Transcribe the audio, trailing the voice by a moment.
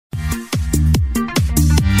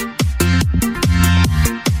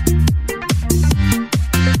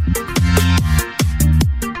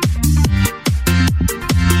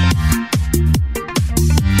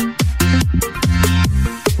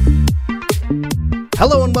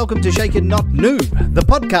Hello and welcome to Shaken Not Noob, the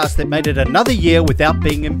podcast that made it another year without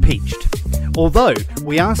being impeached. Although,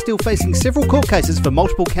 we are still facing several court cases for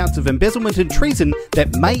multiple counts of embezzlement and treason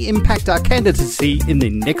that may impact our candidacy in the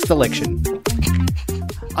next election.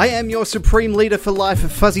 I am your Supreme Leader for Life,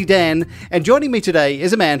 Fuzzy Dan, and joining me today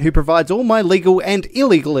is a man who provides all my legal and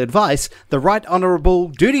illegal advice, the Right Honourable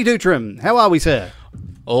Doody Dootram. How are we, sir?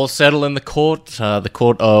 All settled in the court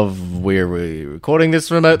of, we're recording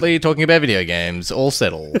this remotely, talking about video games, all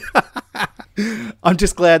settled. I'm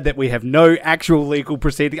just glad that we have no actual legal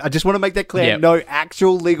proceedings. I just want to make that clear. Yep. No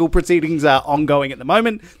actual legal proceedings are ongoing at the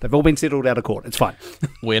moment. They've all been settled out of court. It's fine.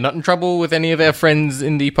 We're not in trouble with any of our friends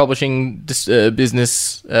in the publishing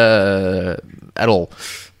business at all.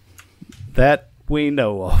 That we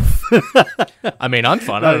know of. I mean, I'm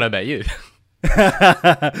fine. I don't know about you.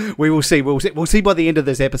 We will see. We'll see by the end of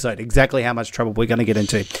this episode exactly how much trouble we're going to get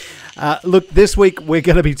into. Look, this week we're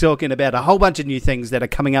going to be talking about a whole bunch of new things that are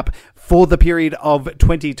coming up for the period of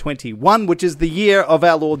 2021, which is the year of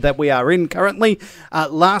our Lord that we are in currently.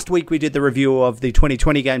 Last week we did the review of the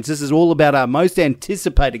 2020 games. This is all about our most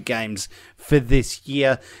anticipated games for this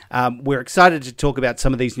year. We're excited to talk about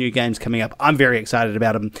some of these new games coming up. I'm very excited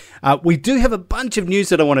about them. We do have a bunch of news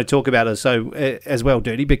that I want to talk about as well,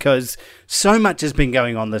 Doody, because so much has been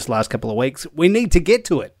going on this last couple of weeks. We need to get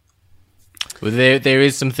to it. Well, there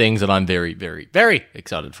is some things that I'm very, very, very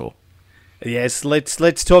excited for. Yes,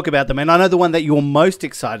 let's talk about them. And I know the one that you're most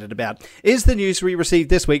excited about is the news we received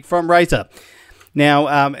this week from Razer.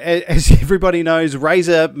 Now, as everybody knows,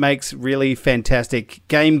 Razer makes really fantastic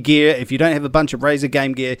game gear. If you don't have a bunch of Razer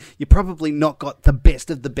game gear, you probably not got the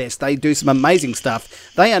best of the best. They do some amazing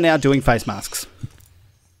stuff. They are now doing face masks.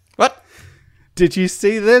 What? Did you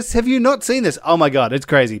see this? Have you not seen this? Oh my God, it's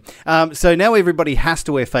crazy. So now everybody has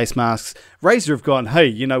to wear face masks. Razer have gone, hey,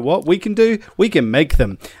 you know what we can do? We can make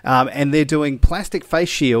them. And they're doing plastic face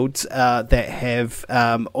shields that have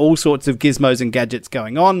all sorts of gizmos and gadgets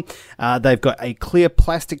going on. They've got a clear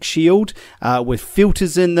plastic shield with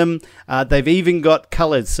filters in them. They've even got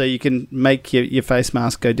colors, so you can make your face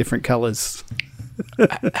mask go different colors.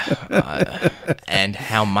 And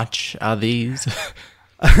how much are these?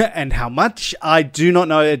 And how much? I do not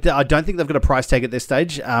know. I don't think they've got a price tag at this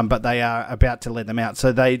stage, but they are about to let them out.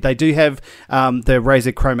 So they do have the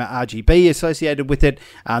Razer Chroma RGB associated with it.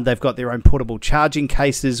 They've got their own portable charging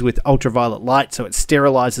cases with ultraviolet light, so it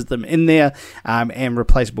sterilizes them in there, and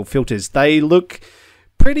replaceable filters. They look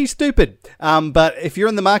pretty stupid, but if you're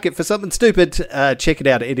in the market for something stupid, check it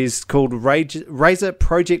out. It is called Razer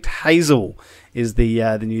Project Hazel is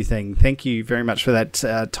the new thing. Thank you very much for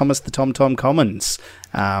that, Thomas the Tom Commons.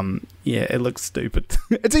 Yeah, it looks stupid.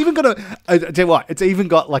 It's even got I tell you what, it's even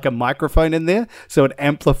got like a microphone in there, so it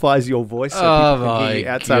amplifies your voice. So people can hear you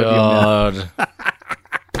outside of your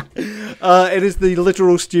mouth. It is the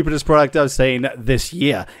literal stupidest product I've seen this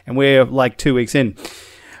year, and we're like 2 weeks in.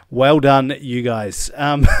 Well done, you guys.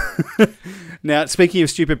 Now, speaking of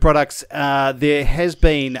stupid products, there has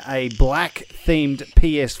been a black-themed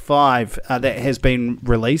PS5 that has been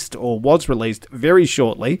released, or was released, very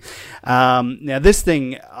shortly. Now, this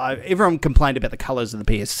thing, everyone complained about the colours of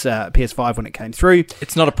the PS5 when it came through.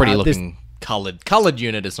 It's not a pretty-looking coloured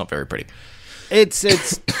unit. It's not very pretty. It's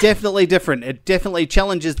definitely different. It definitely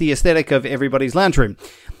challenges the aesthetic of everybody's lounge room.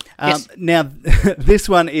 Yes. Now, this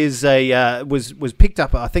one is was picked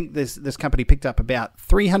up. I think this company picked up about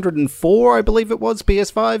 304, I believe it was,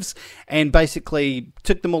 PS5s, and basically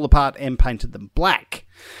took them all apart and painted them black.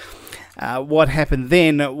 What happened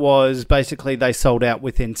then was basically they sold out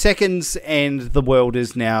within seconds, and the world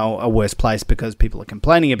is now a worse place because people are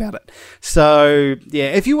complaining about it. So,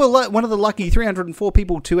 yeah, if you were one of the lucky 304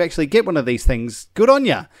 people to actually get one of these things, good on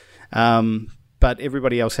you. But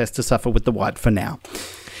everybody else has to suffer with the white for now.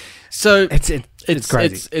 So it's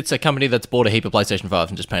crazy. It's a company that's bought a heap of PlayStation 5s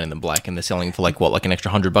and just painted them black, and they're selling for like an extra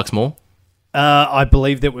 $100 more. I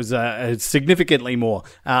believe that was significantly more.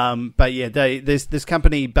 But yeah, this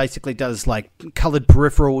company basically does like coloured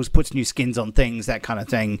peripherals, puts new skins on things, that kind of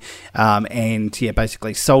thing. And yeah,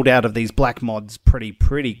 basically sold out of these black mods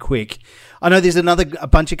pretty quick. I know there's a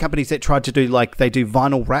bunch of companies that tried to do they do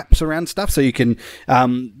vinyl wraps around stuff, so you can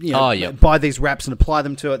buy these wraps and apply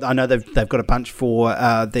them to it. I know they've got a bunch for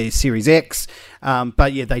their Series X,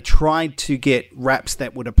 but yeah, they tried to get wraps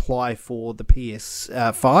that would apply for the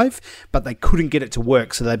PS5, but they couldn't get it to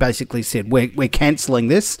work. So they basically said we're cancelling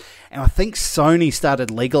this, and I think Sony started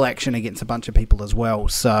legal action against a bunch of people as well.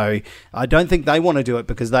 So I don't think they want to do it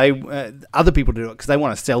because other people do it because they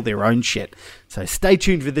want to sell their own shit. So stay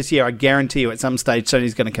tuned for this year. I guarantee you at some stage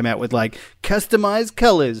Sony's going to come out with customized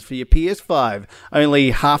colors for your PS5,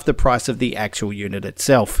 only half the price of the actual unit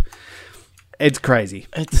itself. It's crazy.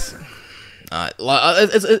 It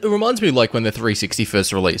reminds me like when the 360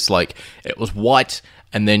 first released, like it was white,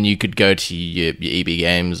 and then you could go to your EB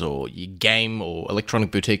Games or your Game or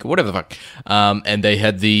Electronic Boutique or whatever the fuck, and they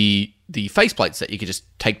had the faceplates that you could just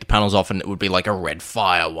take the panels off, and it would be like a red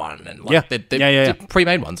fire one, and like they're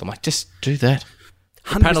pre-made ones. I'm like, just do that.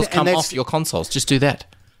 The panels come off your consoles. Just do that.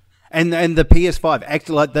 And the PS5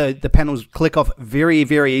 actually, like the panels click off very,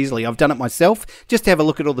 very easily. I've done it myself just to have a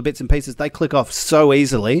look at all the bits and pieces. They click off so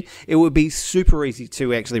easily. It would be super easy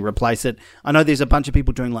to actually replace it. I know there's a bunch of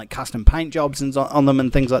people doing like custom paint jobs on them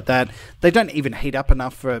and things like that. They don't even heat up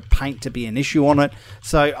enough for paint to be an issue on it.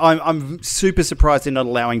 So I'm super surprised they're not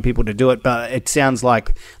allowing people to do it. But it sounds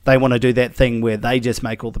like they want to do that thing where they just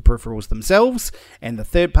make all the peripherals themselves, and the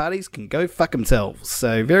third parties can go fuck themselves.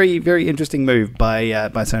 So very, very interesting move by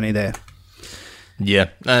Sony there. Yeah.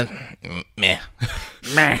 Meh.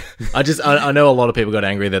 I know a lot of people got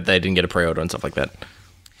angry that they didn't get a pre-order and stuff like that.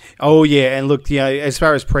 Oh, yeah. And look, as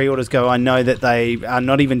far as pre-orders go, I know that they are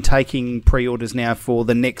not even taking pre-orders now for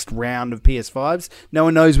the next round of PS5s. No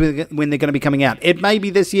one knows when they're going to be coming out. It may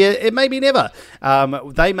be this year. It may be never.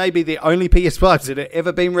 They may be the only PS5s that have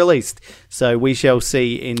ever been released. So we shall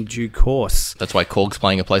see in due course. That's why Korg's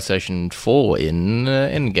playing a PlayStation 4 in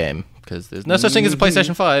Endgame. Because there's no such thing as a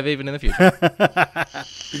PlayStation 5 even in the future.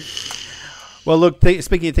 Well, look,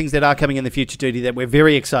 speaking of things that are coming in the future, Duty, that we're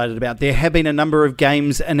very excited about, there have been a number of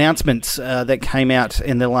games announcements that came out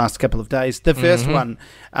in the last couple of days. The first one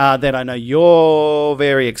that I know you're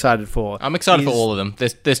very excited for. I'm excited for all of them.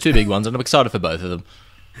 There's two big ones, and I'm excited for both of them.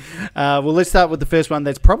 Well, let's start with the first one.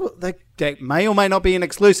 That's probably that may or may not be an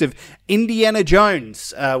exclusive. Indiana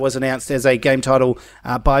Jones was announced as a game title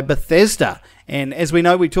by Bethesda. And as we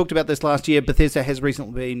know, we talked about this last year, Bethesda has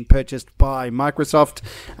recently been purchased by Microsoft.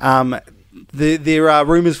 There are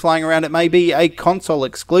rumors flying around it may be a console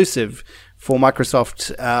exclusive for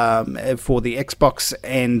Microsoft for the Xbox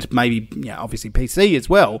and maybe obviously PC as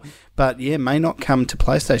well. But may not come to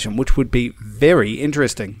PlayStation, which would be very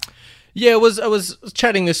interesting. Yeah, I was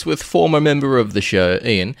chatting this with former member of the show,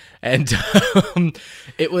 Ian, and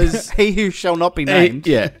it was... he who shall not be named.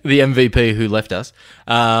 The MVP who left us.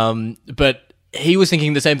 But he was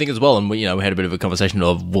thinking the same thing as well, and we had a bit of a conversation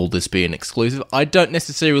of, will this be an exclusive? I don't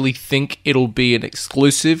necessarily think it'll be an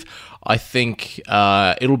exclusive. I think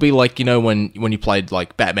it'll be like, when you played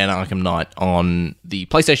like Batman Arkham Knight on the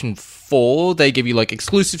PlayStation 4, they give you like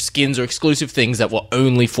exclusive skins or exclusive things that were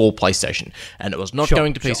only for PlayStation. And it was not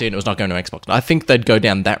going to PC and it was not going to Xbox. And I think they'd go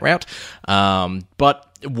down that route. But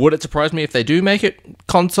would it surprise me if they do make it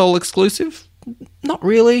console exclusive? Not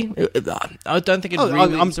really. I don't think it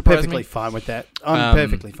really I'm surprised perfectly me. fine with that. I'm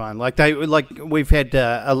perfectly fine. We've had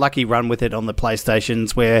a lucky run with it on the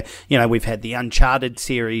PlayStations where we've had the Uncharted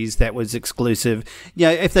series that was exclusive.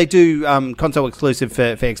 If they do console exclusive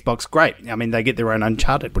for Xbox, great. I mean, they get their own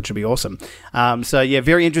Uncharted, which would be awesome.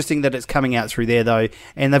 Very interesting that it's coming out through there though,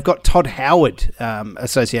 and they've got Todd Howard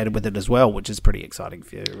associated with it as well, which is pretty exciting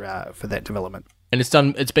for that development. And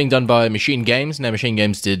it's being done by Machine Games. Now, Machine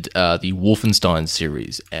Games did the Wolfenstein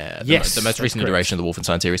series. The most recent iteration of the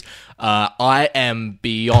Wolfenstein series. I am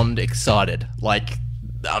beyond excited.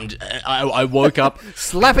 I woke up...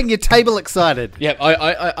 slapping your table excited. Yeah,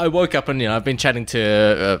 I woke up and, I've been chatting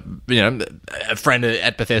to, a friend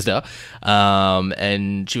at Bethesda,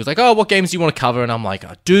 and she was like, oh, what games do you want to cover? And I'm like,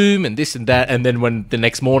 Doom and this and that. And then when the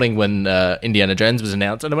next morning when Indiana Jones was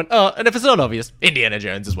announced, and I went, and if it's not obvious, Indiana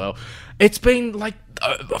Jones as well. It's been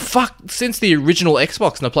since the original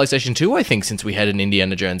Xbox and the PlayStation 2, I think, since we had an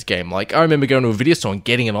Indiana Jones game. I remember going to a video store and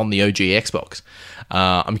getting it on the OG Xbox.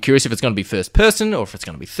 I'm curious if it's going to be first person or if it's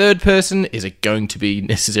going to be third person. Is it going to be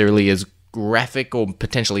necessarily as graphic or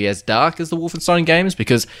potentially as dark as the Wolfenstein games?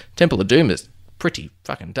 Because Temple of Doom is pretty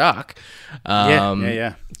fucking dark.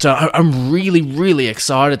 Yeah. So I'm really, really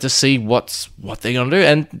excited to see what they're going to do.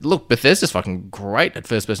 And look, Bethesda's fucking great at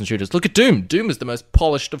first-person shooters. Look at Doom. Doom is the most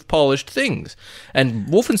polished of polished things. And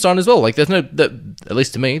Wolfenstein as well. There's at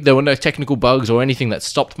least to me, there were no technical bugs or anything that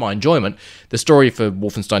stopped my enjoyment. The story for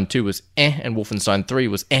Wolfenstein 2 was and Wolfenstein 3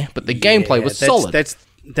 was but the gameplay was solid.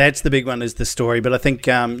 That's the big one, is the story. But I think,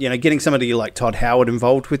 getting somebody like Todd Howard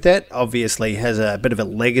involved with that obviously has a bit of a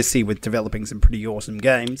legacy with developing some pretty awesome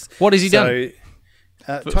games. What has he done?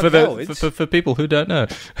 For people who don't know.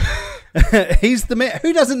 He's the man.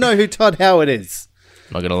 Who doesn't know who Todd Howard is?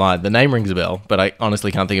 I'm not going to lie. The name rings a bell, but I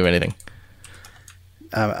honestly can't think of anything.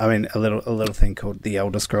 A little thing called The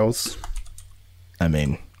Elder Scrolls. I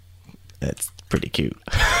mean, it's pretty cute.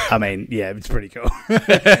 I mean, yeah, it's pretty cool.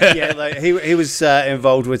 Yeah, like he was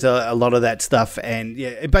involved with a lot of that stuff, and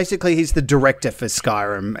yeah, basically he's the director for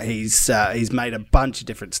Skyrim. He's made a bunch of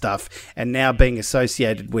different stuff, and now being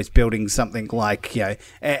associated with building something like, you know,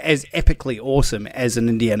 as epically awesome as an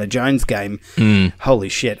Indiana Jones game. Holy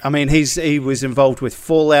shit! I mean, he was involved with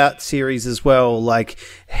Fallout series as well. Like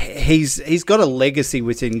he's got a legacy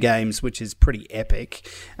within games which is pretty epic.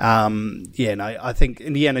 I think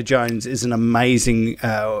Indiana Jones is an amazing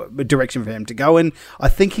direction for him to go in. I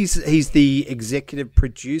think he's the executive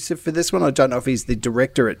producer for this one. I don't know if he's the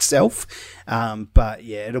director itself, but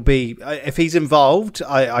yeah, it'll be, if he's involved,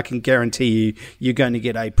 I can guarantee you're going to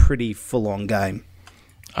get a pretty full-on game.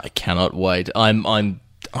 I cannot wait. I'm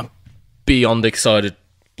beyond excited.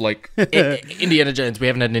 Like Indiana Jones, we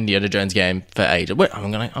haven't had an Indiana Jones game for ages. Wait, I'm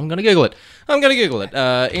gonna Google it.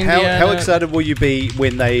 How excited will you be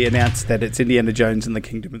when they announce that it's Indiana Jones and the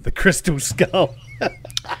Kingdom of the Crystal Skull?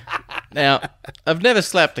 Now, I've never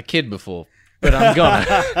slapped a kid before, but I'm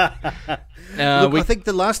gonna. Look, I think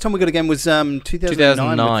the last time we got a game was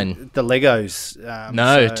 2009. The Legos.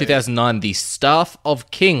 2009. The Staff of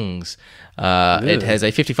Kings. It has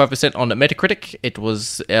a 55% on Metacritic. It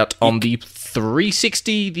was out on the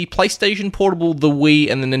 360, the PlayStation Portable, the Wii,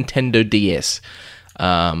 and the Nintendo DS.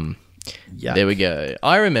 There we go.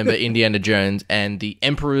 I remember Indiana Jones and the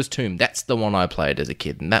Emperor's Tomb. That's the one I played as a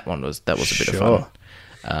kid, and that was a bit of fun.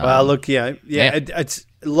 Well, look, it's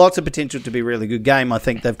lots of potential to be a really good game. I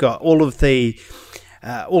think they've got all of the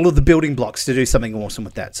building blocks to do something awesome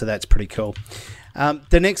with that, so that's pretty cool.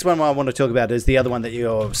 The next one I want to talk about is the other one that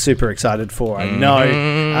you're super excited for. I know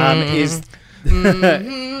is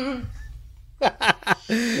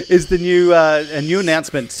is the new a new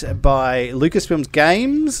announcement by Lucasfilm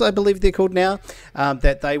Games, I believe they're called now,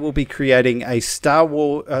 that they will be creating a Star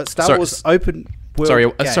Wars open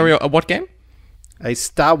world game. Sorry, a what game? A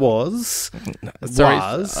Star Wars.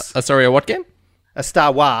 Sorry, a what game? A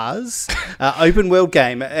Star Wars open world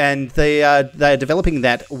game, and they are developing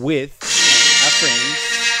that with our friends.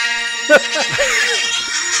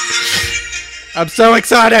 I'm so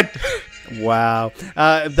excited. Wow.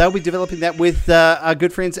 They'll be developing that with our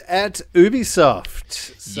good friends at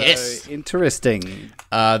Ubisoft. So, yes. Interesting.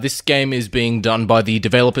 This game is being done by the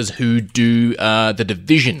developers who do The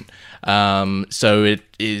Division. So it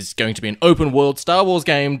is going to be an open world Star Wars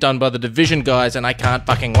game done by the Division guys, and I can't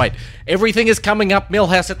fucking wait. Everything is coming up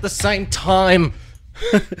Millhouse at the same time.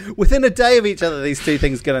 Within a day of each other, these two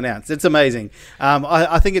things get announced. It's amazing.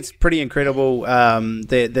 I think it's pretty incredible.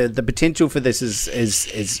 The potential for this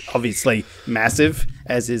is obviously massive,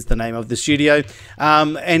 as is the name of the studio.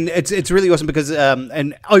 And it's really awesome because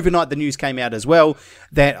and overnight the news came out as well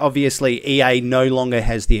that obviously EA no longer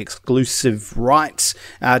has the exclusive rights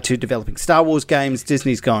to developing Star Wars games.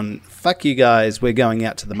 Disney's gone, fuck you guys, we're going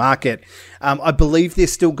out to the market. I believe they're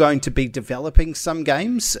still going to be developing some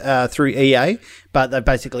games through EA, but they've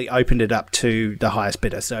basically opened it up to the highest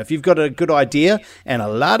bidder. So if you've got a good idea and a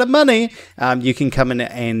lot of money, you can come in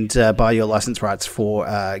and buy your license rights for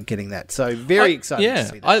getting that. So very excited to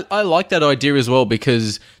see that. I like that idea as well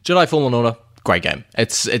because Jedi Fallen Order, great game.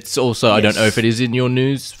 It's also, yes. I don't know if it is in your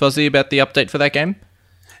news, Fuzzy, about the update for that game.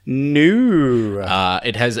 No.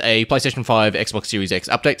 It has a PlayStation 5, Xbox Series X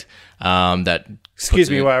update that.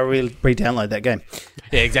 Excuse me while we re-download that game.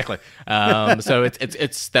 Yeah, exactly. So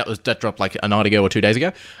that dropped like a night ago or 2 days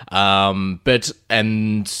ago.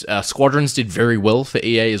 Squadrons did very well for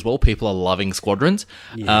EA as well. People are loving Squadrons.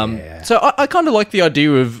 Yeah. So I kind of like the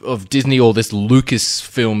idea of Disney or this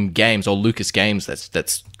Lucasfilm Games or Lucas Games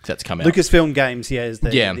that's come out. Lucasfilm Games, is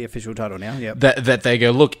the official title now. Yeah. That they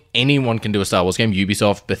go, look, anyone can do a Star Wars game.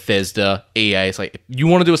 Ubisoft, Bethesda, EA. It's like, if you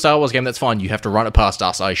want to do a Star Wars game, that's fine. You have to run it past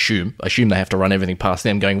us, I assume. They have to run everything past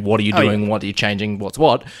them, going, what are you doing? What are you changing? What's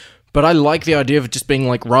what? But I like the idea of it just being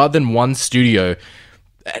like, rather than one studio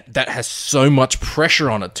that has so much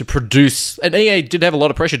pressure on it to produce, and EA did have a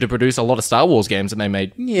lot of pressure to produce a lot of Star Wars games, and they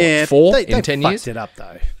made 4 in 10 years. They fucked it up,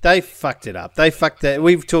 though. They fucked it up. They fucked that.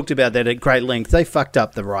 We've talked about that at great length. They fucked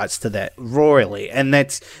up the rights to that royally, and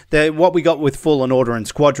that's what we got with Fallen Order and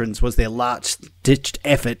Squadrons was their last-ditched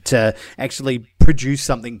effort to actually produce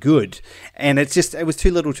something good, and it was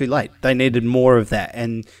too little too late. They needed more of that,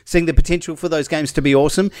 and seeing the potential for those games to be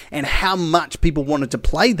awesome and how much people wanted to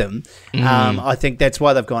play them, I think that's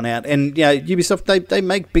why they've gone out. And Ubisoft, they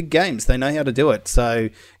make big games. They know how to do it. So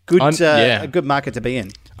a good market to be in.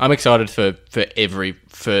 I'm excited for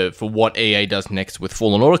what EA does next with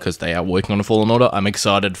Fallen Order, because they are working on a Fallen Order. I'm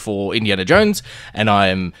excited for Indiana Jones, and I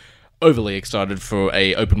am overly excited for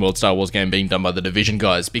a open world Star Wars game being done by the Division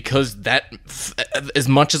guys, because that, as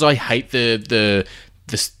much as I hate the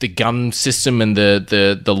the gun system and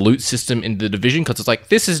the loot system in the Division, because it's like,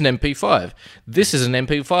 this is an MP5, this is an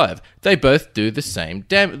MP5. They both do the same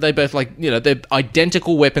they both, like, you know, they're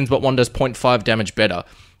identical weapons, but one does 0.5 damage better.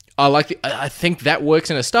 I think that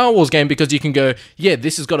works in a Star Wars game, because you can go, yeah,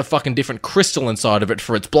 this has got a fucking different crystal inside of it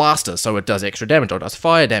for its blaster, so it does extra damage, or it does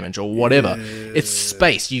fire damage, or whatever. It's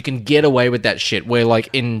space. You can get away with that shit, where, like,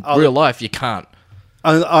 in real life, you can't.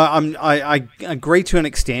 I agree to an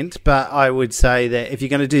extent, but I would say that if you're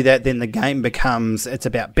going to do that, then the game it's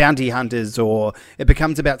about bounty hunters, or it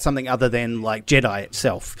becomes about something other than, like, Jedi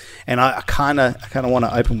itself. And I kind of want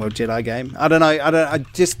an open world Jedi game. I don't know. I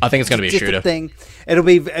think it's going to be a shooter thing. It'll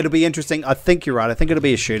be interesting. I think you're right. I think it'll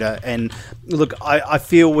be a shooter. And look, I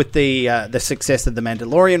feel with the success of The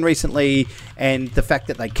Mandalorian recently, and the fact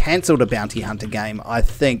that they cancelled a bounty hunter game, I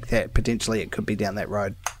think that potentially it could be down that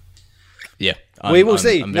road. Yeah. We will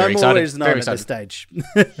see. I'm no very more excited. is known at this stage.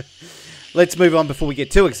 Let's move on before we get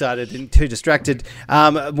too excited and too distracted.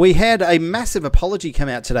 We had a massive apology come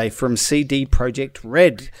out today from CD Projekt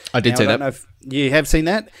Red. I did see that. I don't know if you have seen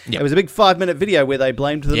that? Yep. It was a big 5-minute video where they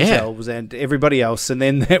blamed themselves and everybody else. And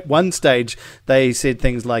then at one stage, they said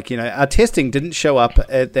things like, you know, our testing didn't show up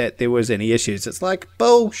that there was any issues. It's like,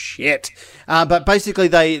 bullshit. But basically,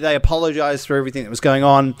 they apologized for everything that was going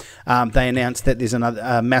on. They announced that there's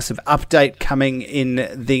another massive update coming in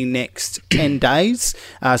the next 10 days.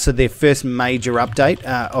 So their first major update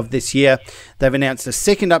of this year. They've announced a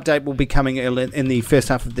second update will be coming in the first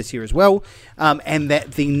half of this year as well. And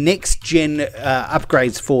that the next gen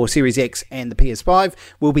upgrades for Series X and the PS5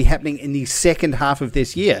 will be happening in the second half of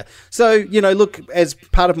this year. So, you know, look, as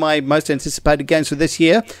part of my most anticipated games for this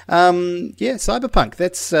year, Cyberpunk,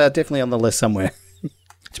 that's definitely on the list somewhere.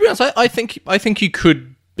 To be honest, I think you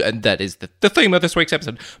could, and that is the theme of this week's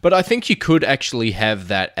episode, but I think you could actually have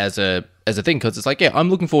that as a thing, because it's like, yeah, I'm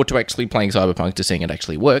looking forward to actually playing Cyberpunk, to seeing it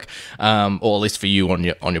actually work, or at least for you on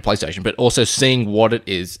your PlayStation, but also seeing what it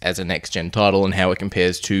is as a next gen title and how it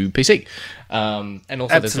compares to PC. And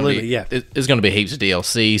also, absolutely, there's going to be heaps of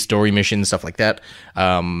DLC, story missions, stuff like that.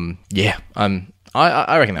 I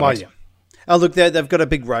reckon that works. Yeah. Oh, look, they've got a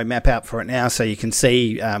big roadmap out for it now, so you can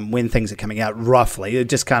see when things are coming out roughly. It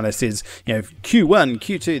just kind of says, you know, Q1,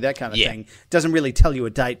 Q2, that kind of thing. Doesn't really tell you a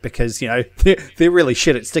date, because, you know, they're really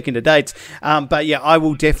shit at sticking to dates. But yeah, I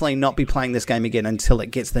will definitely not be playing this game again until it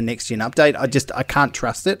gets the next gen update. I can't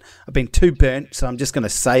trust it. I've been too burnt, so I'm just going to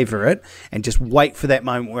savor it and just wait for that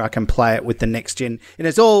moment where I can play it with the next gen, and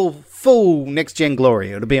it's all full next gen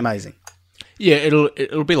glory. It'll be amazing. Yeah,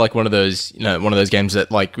 it'll be like one of those games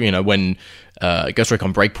that, like, you know, when Ghost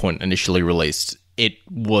Recon Breakpoint initially released, it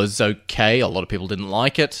was okay. A lot of people didn't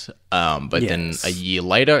like it, but then a year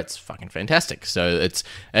later, it's fucking fantastic. So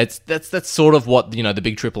that's sort of what, you know, the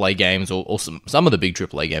big AAA games or some of the big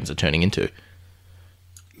AAA games are turning into.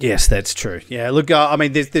 Yes, that's true. Yeah, look, I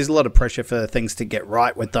mean, there's a lot of pressure for things to get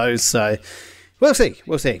right with those, so we'll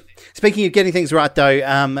see. Speaking of getting things right, though,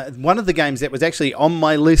 one of the games that was actually on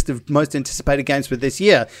my list of most anticipated games for this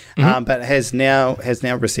year, but has now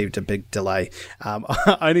received a big delay.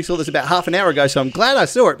 I only saw this about half an hour ago, so I'm glad I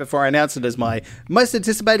saw it before I announced it as my most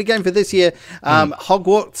anticipated game for this year.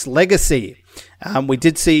 Hogwarts Legacy. We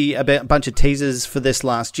did see a bunch of teasers for this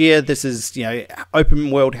last year. This is, you know,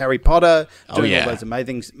 open world Harry Potter doing all those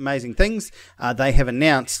amazing things. They have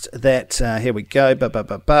announced that, here we go,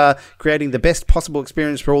 creating the best possible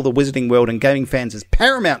experience for all the Wizarding World and gaming fans is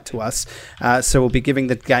paramount to us. So we'll be giving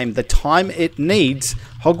the game the time it needs.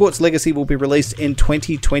 Hogwarts Legacy will be released in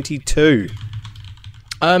 2022.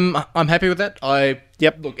 I'm happy with that.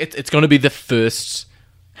 Look, it's going to be the first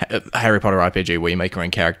Harry Potter RPG where you make your own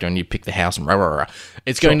character and you pick the house and rah, rah, rah.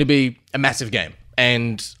 It's going to be a massive game,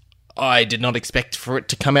 and I did not expect for it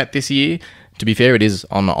to come out this year. To be fair, it is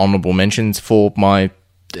on the honourable mentions for my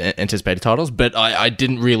anticipated titles, but I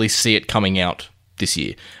didn't really see it coming out this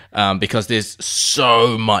year, because there's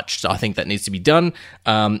so much I think that needs to be done,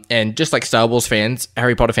 and just like Star Wars fans,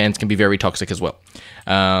 Harry Potter fans can be very toxic as well.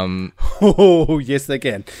 Oh, yes, they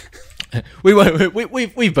can.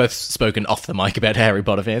 We've both spoken off the mic about Harry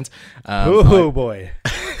Potter fans. Boy.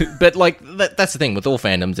 But, like, that's the thing. With all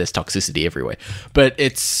fandoms, there's toxicity everywhere. But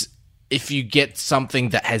if you get something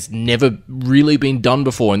that has never really been done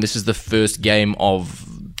before, and this is the first game of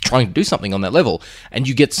trying to do something on that level, and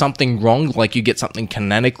you get something wrong, like you get something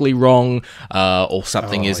canonically wrong, or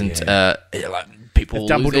something isn't, like, people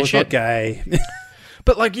lose their shit. Not gay.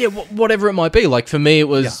 But, like, yeah, whatever it might be. Like, for me, it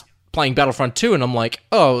was playing Battlefront 2, and I'm like,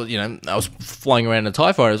 oh, you know, I was flying around in a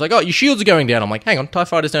TIE fighter. I was like, oh, your shields are going down. I'm like, hang on, TIE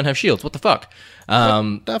fighters don't have shields. What the fuck?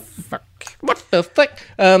 What the fuck?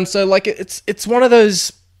 So, like, it's one of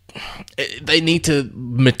those they need to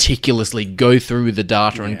meticulously go through the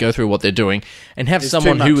data and go through what they're doing, and have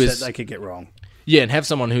someone who is that they could get wrong. Yeah, and have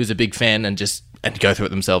someone who's a big fan and go through it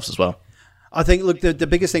themselves as well. I think, look, the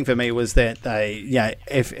biggest thing for me was that they,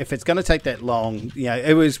 if it's going to take that long,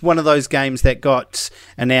 it was one of those games that got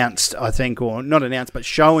announced, I think, or not announced, but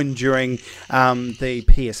shown during the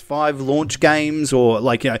PS5 launch games, or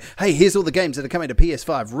hey, here's all the games that are coming to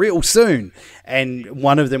PS5 real soon. And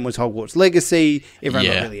one of them was Hogwarts Legacy. Everyone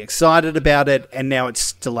got really excited about it, and now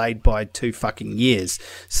it's delayed by 2 fucking years.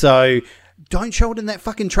 So don't show it in that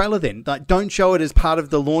fucking trailer then. Don't show it as part of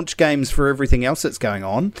the launch games for everything else that's going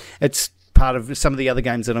on. It's part of some of the other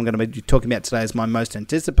games that I'm going to be talking about today as my most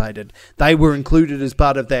anticipated. They were included as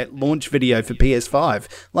part of that launch video for PS5.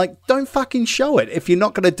 Don't fucking show it if you're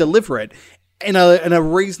not going to deliver it in a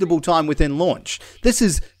reasonable time within launch. This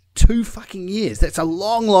is 2 fucking years. That's a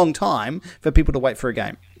long, long time for people to wait for a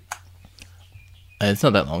game. It's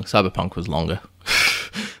not that long. Cyberpunk was longer.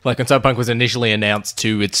 When Cyberpunk was initially announced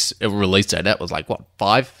to its release date, that was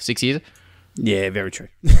 5, 6 years? Yeah, very true.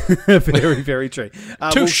 Very, very true.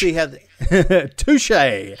 We'll see how... Touche.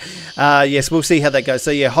 Yes, we'll see how that goes.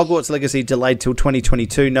 So, Hogwarts Legacy delayed till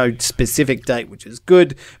 2022. No specific date, which is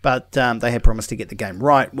good. But they had promised to get the game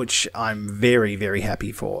right, which I'm very, very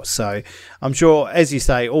happy for. So, I'm sure, as you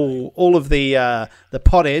say, all of the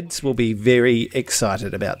potheads will be very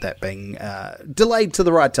excited about that being delayed to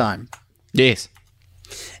the right time. Yes.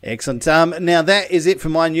 Excellent. Now, that is it for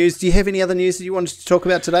my news. Do you have any other news that you wanted to talk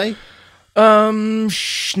about today? No.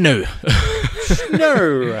 No.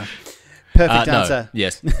 Perfect answer. No.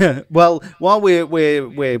 Yes. Well, while we're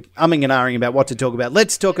umming and ahhing about what to talk about,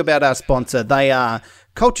 let's talk about our sponsor. They are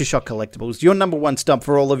Culture Shock Collectibles, your number one stop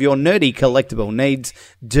for all of your nerdy collectible needs.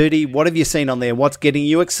 Dirty, what have you seen on there? What's getting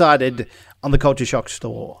you excited on the Culture Shock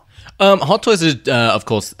store? Hot Toys, of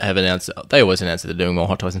course, have announced, they always announce that they're doing more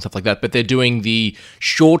Hot Toys and stuff like that, but they're doing the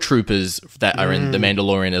Shore Troopers that are in The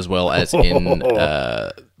Mandalorian as well as in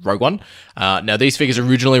Rogue One. Now, these figures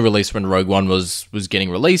originally released when Rogue One was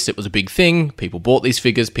getting released. It was a big thing. People bought these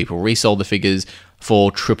figures. People resold the figures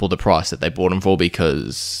for triple the price that they bought them for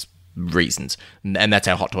because reasons. And that's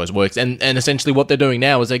how Hot Toys works. And essentially what they're doing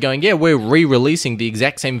now is they're going, we're re-releasing the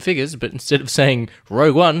exact same figures, but instead of saying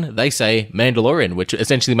Rogue One, they say Mandalorian, which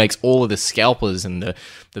essentially makes all of the scalpers and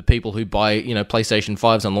the people who buy, PlayStation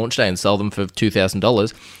 5s on launch day and sell them for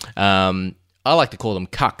 $2,000. I like to call them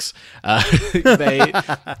cucks.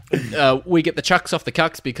 We get the chucks off the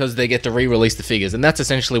cucks because they get to re-release the figures, and that's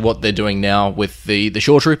essentially what they're doing now with the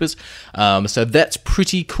Shore Troopers. So that's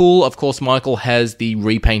pretty cool. Of course, Michael has the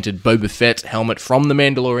repainted Boba Fett helmet from The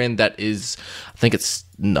Mandalorian. That is, I think it's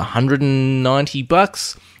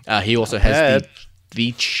 $190. He also has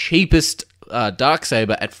the cheapest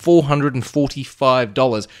Darksaber at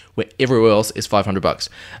 $445, where everywhere else is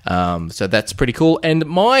 $500. So that's pretty cool. And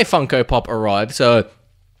my Funko Pop arrived. So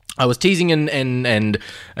I was teasing and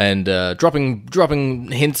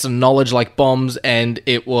dropping hints and knowledge like bombs, and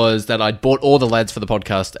it was that I'd bought all the lads for the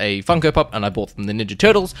podcast a Funko Pop, and I bought them the Ninja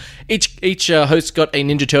Turtles. Each host got a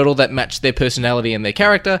Ninja Turtle that matched their personality and their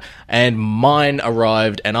character, and mine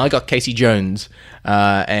arrived, and I got Casey Jones,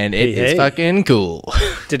 and it is fucking cool.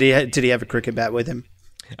 Did he have a cricket bat with him?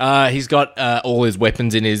 He's got all his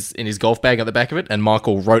weapons in his golf bag at the back of it, and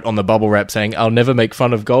Michael wrote on the bubble wrap saying, "I'll never make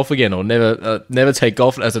fun of golf again, or never take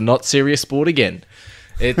golf as a not serious sport again."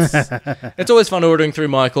 It's always fun ordering through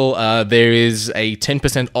Michael. There is a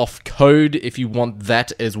 10% off code if you want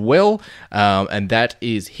that as well, and that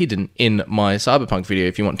is hidden in my Cyberpunk video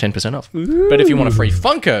if you want 10% off. Ooh. But if you want a free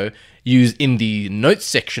Funko, use in the notes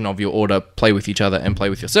section of your order, play with each other and play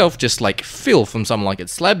with yourself, just like Phil from Something Like It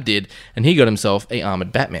Slab did, and he got himself a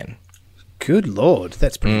armored Batman. Good Lord,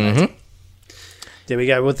 that's pretty amazing. There we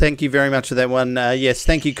go. Well, thank you very much for that one. Yes,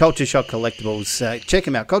 thank you, Culture Shock Collectibles. Check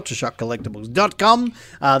them out, cultureshockcollectibles.com.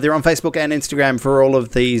 They're on Facebook and Instagram for all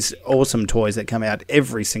of these awesome toys that come out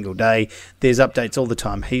every single day. There's updates all the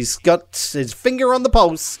time. He's got his finger on the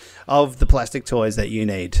pulse of the plastic toys that you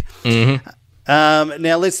need. Mm-hmm.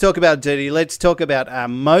 Now, let's talk about Dirty. Let's talk about our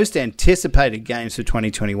most anticipated games for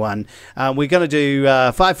 2021. We're going to do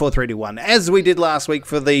 5, 4, 3, 2, 1, as we did last week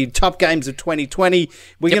for the top games of 2020.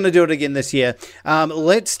 We're going to do it again this year.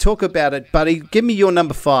 Let's talk about it, buddy. Give me your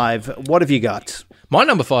number 5. What have you got? My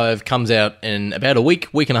number 5 comes out in about a week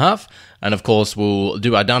and a half. And of course, we'll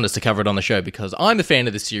do our darndest to cover it on the show because I'm a fan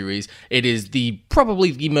of the series. It is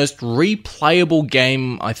probably the most replayable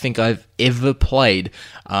game I think I've ever played.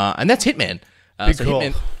 And that's Hitman.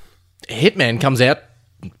 So Hitman comes out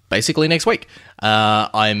basically next week.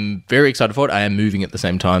 I'm very excited for it. I am moving at the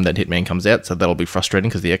same time that Hitman comes out, so that'll be frustrating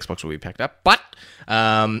because the Xbox will be packed up. But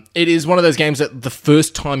It is one of those games that the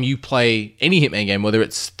first time you play any Hitman game, whether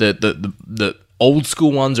it's the old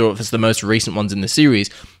school ones or if it's the most recent ones in the series,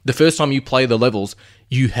 the first time you play the levels,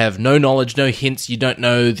 you have no knowledge, no hints, you don't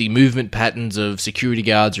know the movement patterns of security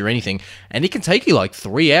guards or anything, and it can take you like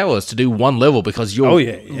 3 hours to do one level because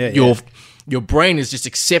your brain is just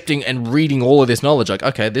accepting and reading all of this knowledge. Like,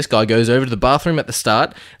 okay, this guy goes over to the bathroom at the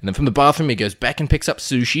start, and then from the bathroom he goes back and picks up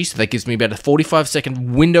sushi, so that gives me about a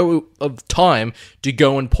 45-second window of time to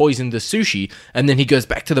go and poison the sushi, and then he goes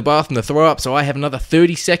back to the bathroom to throw up, so I have another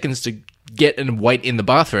 30 seconds to get and wait in the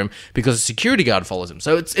bathroom because a security guard follows him.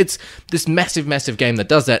 So it's this massive game that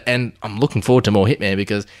does that, and I'm looking forward to more Hitman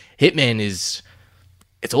because Hitman is...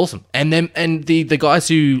 it's awesome. And the guys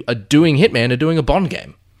who are doing Hitman are doing a Bond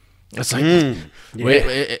game. It's like,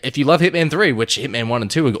 if you love Hitman 3, which Hitman 1 and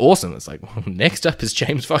 2 are awesome, it's like, well, next up is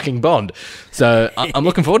James fucking Bond. So I'm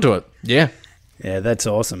looking forward to it. Yeah. Yeah, that's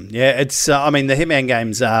awesome. Yeah, it's. I mean, the Hitman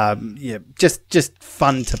games are just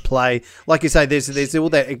fun to play. Like you say, there's all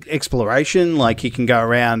that exploration. Like you can go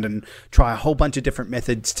around and try a whole bunch of different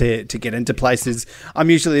methods to get into places. I'm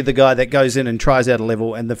usually the guy that goes in and tries out a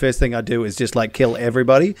level, and the first thing I do is just like kill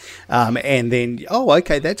everybody, and then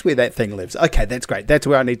okay, that's where that thing lives. Okay, that's great. That's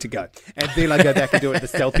where I need to go, and then I go back and do it the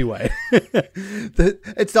stealthy way.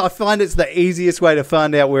 I find it's the easiest way to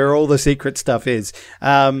find out where all the secret stuff is.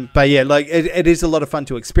 But yeah, like it is a lot of fun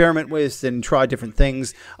to experiment with and try different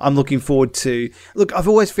things. I'm looking forward to... Look, I've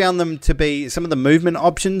always found them to be... Some of the movement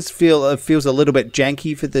options feels a little bit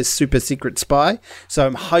janky for this super secret spy. So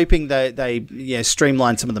I'm hoping they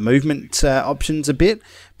streamline some of the movement options a bit.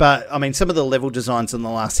 But, I mean, some of the level designs in the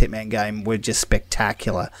last Hitman game were just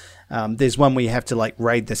spectacular. There's one where you have to like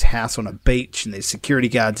raid this house on a beach and there's security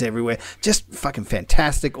guards everywhere. Just fucking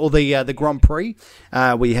fantastic. Or the Grand Prix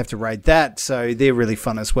where you have to raid that. So they're really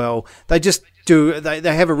fun as well. They just they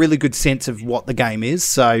have a really good sense of what the game is.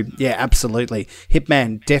 So yeah, absolutely.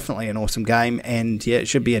 Hitman, definitely an awesome game. And yeah, it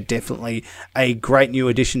should be definitely a great new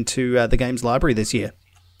addition to the games library this year.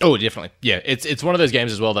 Oh, definitely. Yeah, it's one of those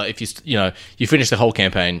games as well that if you finish the whole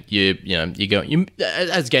campaign, you go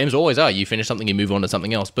as games always are. You finish something, you move on to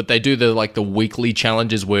something else. But they do the weekly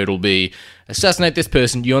challenges where it'll be assassinate this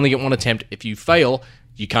person. You only get one attempt. If you fail,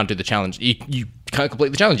 you can't do the challenge. You can't complete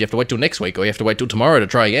the challenge. You have to wait till next week, or you have to wait till tomorrow to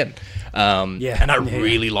try again. And I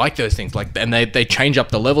really like those things. And they change up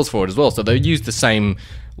the levels for it as well. So they use the same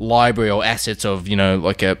library or assets of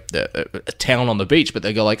like a town on the beach, but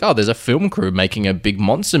they go like, oh, there's a film crew making a big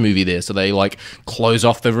monster movie there, so they like close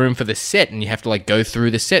off the room for the set, and you have to like go through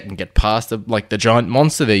the set and get past the giant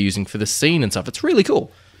monster they're using for the scene and stuff. It's really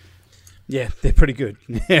cool. Yeah, they're pretty good.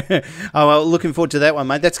 Oh, well, looking forward to that one,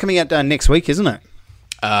 mate. That's coming out next week, isn't it?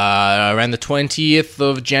 Around the 20th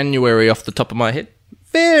of January off the top of my head.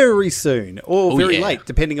 Very soon, or very late,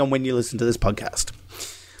 depending on when you listen to this podcast.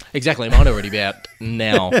 Exactly, it might already be out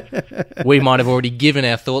now. We might have already given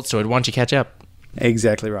our thoughts to it. Why don't you catch up?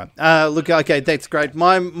 Exactly right. Look, okay, that's great.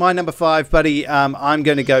 My number 5, buddy, I'm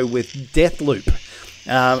going to go with Deathloop.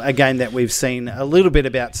 A game that we've seen a little bit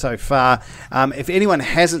about so far. If anyone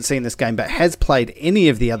hasn't seen this game but has played any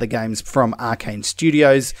of the other games from Arcane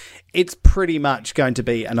Studios, it's pretty much going to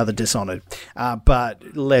be another Dishonored,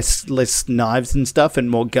 but less knives and stuff and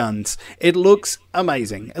more guns. It looks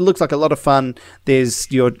amazing. It looks like a lot of fun. There's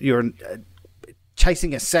you're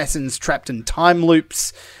chasing assassins trapped in time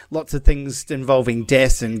loops, lots of things involving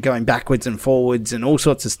death and going backwards and forwards and all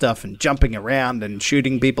sorts of stuff and jumping around and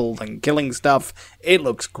shooting people and killing stuff. It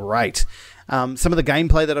looks great. Some of the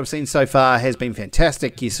gameplay that I've seen so far has been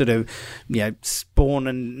fantastic. You sort of,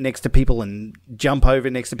 spawn next to people and jump over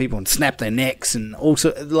next to people and snap their necks, and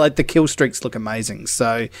also like the kill streaks look amazing.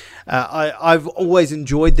 So I've always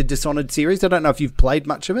enjoyed the Dishonored series. I don't know if you've played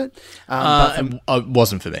much of it. It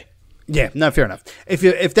wasn't for me. Yeah, no, fair enough.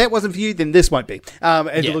 If that wasn't for you, then this won't be.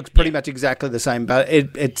 It looks pretty much exactly the same, but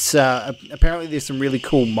it's apparently there's some really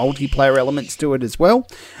cool multiplayer elements to it as well,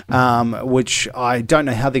 which I don't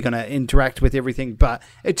know how they're going to interact with everything, but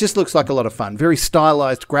it just looks like a lot of fun. Very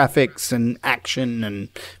stylized graphics and action, and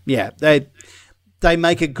yeah, they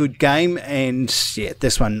make a good game, and yeah,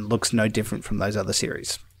 this one looks no different from those other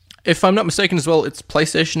series. If I'm not mistaken as well, it's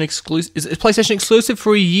PlayStation exclusive. Is it PlayStation exclusive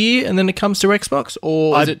for a year and then it comes to Xbox,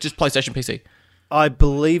 or is it just PlayStation PC? I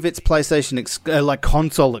believe it's PlayStation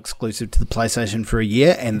console exclusive to the PlayStation for a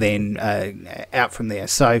year and then out from there.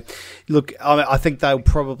 So, look, I think they'll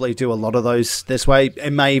probably do a lot of those this way.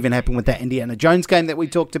 It may even happen with that Indiana Jones game that we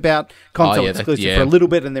talked about, console exclusive for a little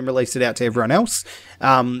bit and then release it out to everyone else.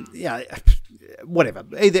 Whatever.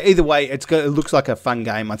 Either way, it looks like a fun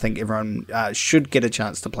game. I think everyone should get a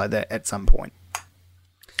chance to play that at some point.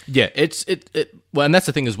 Yeah, well, and that's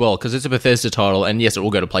the thing as well, because it's a Bethesda title, and yes, it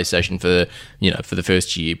will go to PlayStation for the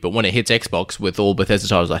first year, but when it hits Xbox with all Bethesda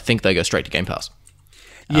titles, I think they go straight to Game Pass.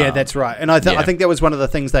 Yeah, that's right. And I think that was one of the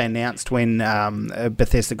things they announced when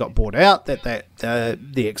Bethesda got bought out, that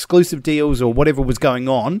the exclusive deals or whatever was going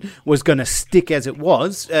on was going to stick as it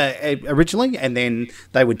was originally, and then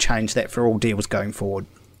they would change that for all deals going forward.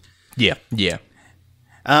 Yeah.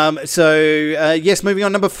 Yes, moving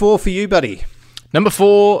on, number 4 for you, buddy. Number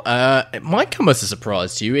 4, it might come as a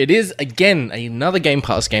surprise to you. It is, again, another Game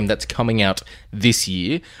Pass game that's coming out this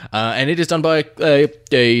year, and it is done by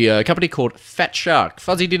a company called Fat Shark.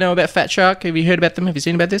 Fuzzy, do you know about Fat Shark? Have you heard about them? Have you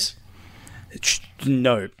seen about this?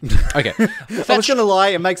 No. Okay. I was going to lie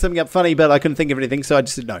and make something up funny, but I couldn't think of anything, so I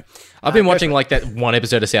just said no. I've been watching like that one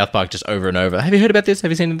episode of South Park just over and over. Have you heard about this?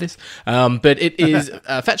 Have you seen this? But it is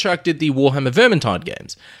Fat Shark did the Warhammer Vermintide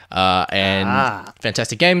games, and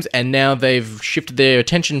fantastic games. And now they've shifted their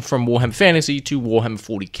attention from Warhammer Fantasy to Warhammer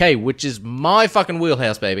 40k, which is my fucking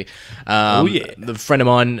wheelhouse, baby. The friend of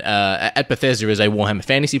mine at Bethesda is a Warhammer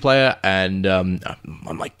Fantasy player, and I'm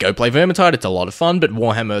like, go play Vermintide. It's a lot of fun. But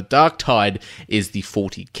Warhammer Darktide is the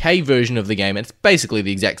 40k version of the game. And it's basically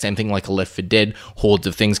the exact same thing like a Left 4 Dead. Hordes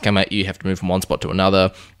of things come at you. You have to move from one spot to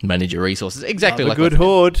another, manage your resources. Exactly like a good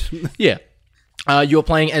horde. Yeah. You're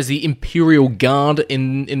playing as the Imperial Guard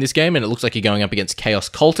in this game, and it looks like you're going up against Chaos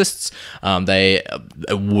Cultists.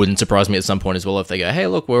 It wouldn't surprise me at some point as well if they go, hey,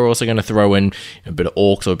 look, we're also going to throw in a bit of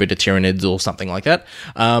Orcs or a bit of Tyranids or something like that.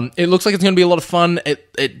 It looks like it's going to be a lot of fun.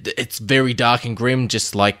 It's very dark and grim,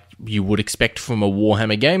 just like you would expect from a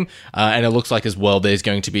Warhammer game, and it looks like as well there's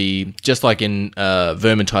going to be, just like in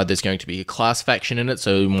Vermintide, there's going to be a class faction in it.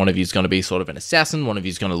 So one of you is going to be sort of an assassin, one of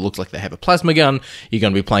you is going to look like they have a plasma gun. You're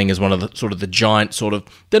going to be playing as one of the sort of the giant sort of,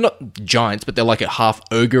 they're not giants, but they're like a half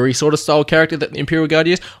ogre sort of style character that the Imperial Guard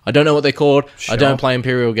is. I don't know what they're called. Sure. I don't play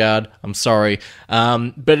Imperial Guard. I'm sorry.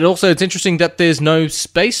 But it's interesting that there's no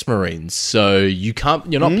Space Marines, so you're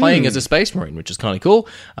not playing as a Space Marine, which is kind of cool,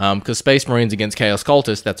 because Space Marines against Chaos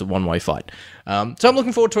Cultists, that's a one-way fight. So I'm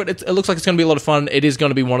looking forward to it. It looks like it's going to be a lot of fun. It is going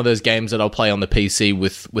to be one of those games that I'll play on the PC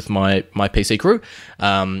with my PC crew,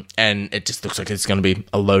 and it just looks like it's going to be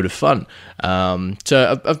a load of fun. Looking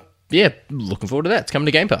forward to that. It's coming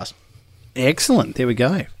to Game Pass. Excellent. There we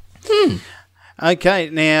go. Okay,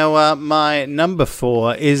 now my number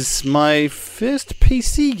 4 is my first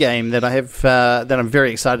PC game that I have that I'm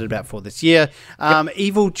very excited about for this year.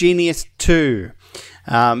 Evil Genius 2.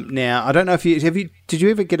 Now, I don't know if did you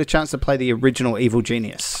ever get a chance to play the original Evil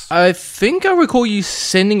Genius? I think I recall you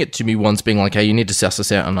sending it to me once, being like, hey, you need to suss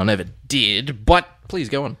this out, and I never did, but please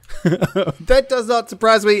go on. That does not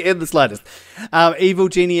surprise me in the slightest. Evil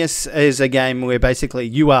Genius is a game where basically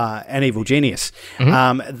you are an evil genius.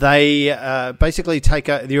 Mm-hmm. They basically take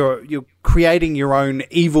you're creating your own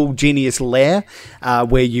evil genius lair,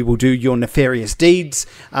 where you will do your nefarious deeds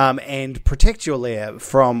and protect your lair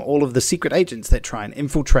from all of the secret agents that try and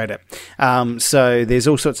infiltrate it. So there's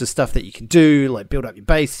all sorts of stuff that you can do, like build up your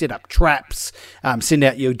base, set up traps, send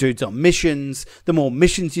out your dudes on missions. The more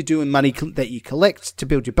missions you do and money that you collect to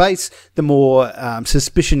build your base, the more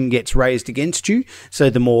suspicion gets raised against you.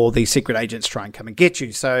 So the more the secret agents try and come and get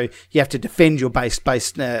you. So you have to defend your base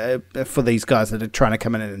for these guys that are trying to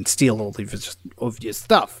come in and steal all of your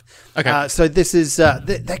stuff. Okay. So this is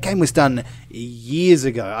that game was done years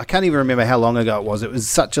ago. I can't even remember how long ago it was. It was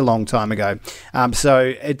such a long time ago.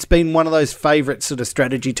 So it's been one of those favorite sort of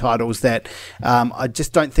strategy titles that I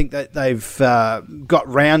just don't think that they've got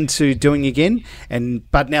round to doing again.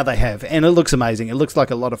 But now they have, and it looks amazing. It looks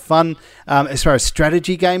like a lot of fun. As far as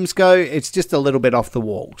strategy games go, it's just a little bit off the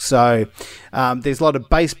wall. So there's a lot of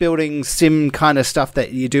base building, sim kind of stuff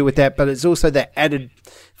that you do with that, but it's also that added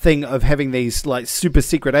thing of having these like super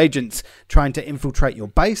secret agents trying to infiltrate your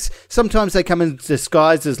base. Sometimes they come in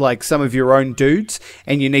disguised as like some of your own dudes,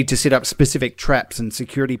 and you need to set up specific traps and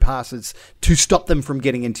security passes to stop them from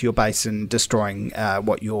getting into your base and destroying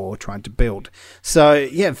what you're trying to build. So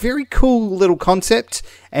yeah, very cool little concept,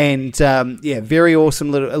 and very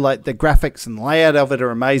awesome little, like the graphics and layout of it are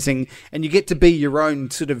amazing, and you get to be your own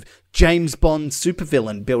sort of James Bond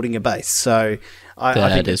supervillain building a base. So I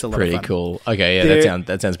think it's a lot pretty of fun. Cool. Okay, yeah,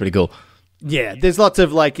 that sounds pretty cool. Yeah, there's lots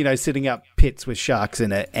of setting up pits with sharks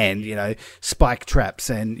in it, and spike traps,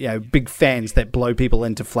 and big fans that blow people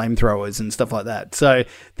into flamethrowers and stuff like that. So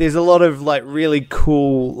there's a lot of really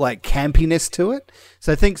cool campiness to it.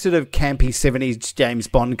 So think sort of campy 70s James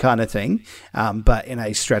Bond kind of thing, but in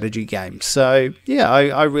a strategy game. So yeah,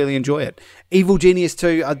 I really enjoy it. Evil Genius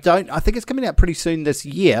 2, I think it's coming out pretty soon this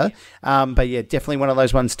year, but yeah, definitely one of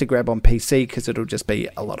those ones to grab on PC because it'll just be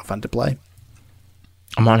a lot of fun to play.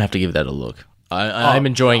 I might have to give that a look. I'm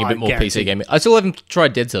enjoying a bit more PC gaming. I still haven't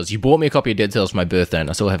tried Dead Cells. You bought me a copy of Dead Cells for my birthday, and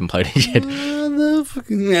I still haven't played it yet.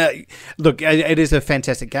 Look, it is a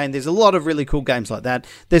fantastic game. There's a lot of really cool games like that.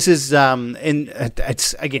 This is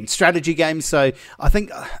it's again strategy games. So I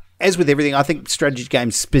think, as with everything, I think strategy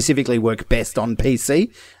games specifically work best on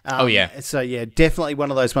PC. So yeah, definitely one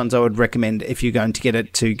of those ones I would recommend if you're going to get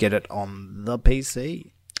it on the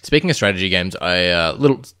PC. Speaking of strategy games,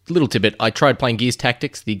 little tidbit. I tried playing Gears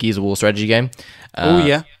Tactics, the Gears of War strategy game.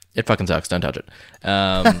 It fucking sucks. Don't touch it.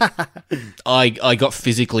 I got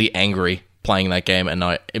physically angry playing that game, and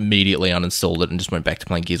I immediately uninstalled it and just went back to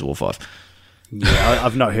playing Gears of War 5. Yeah,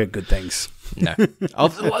 I've not heard good things. No.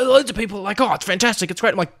 Loads of people are like, oh, it's fantastic, it's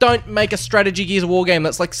great. I'm like, don't make a strategy Gears of War game.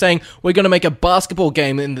 That's like saying we're going to make a basketball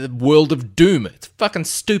game in the world of Doom. It's fucking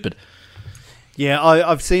stupid. Yeah,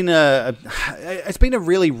 I've seen it's been a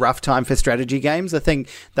really rough time for strategy games. I think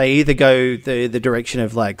they either go the direction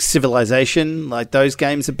of like Civilization, like those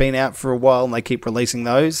games have been out for a while and they keep releasing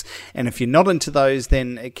those. And if you're not into those,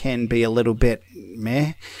 then it can be a little bit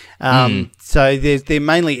meh. So they're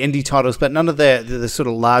mainly indie titles, but none of the sort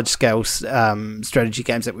of large scale strategy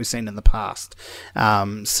games that we've seen in the past.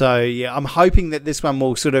 So yeah, I'm hoping that this one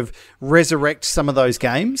will sort of resurrect some of those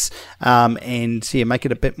games and make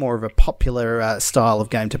it a bit more of a popular style of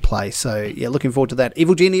game to play. So yeah, looking forward to that.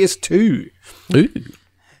 Evil Genius 2. Ooh.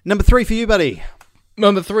 Number 3 for you, buddy.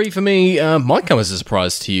 Number 3 for me might come as a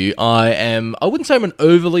surprise to you. I wouldn't say I'm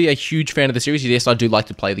a huge fan of the series. Yes, I do like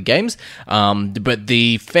to play the games. But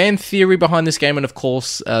the fan theory behind this game, and of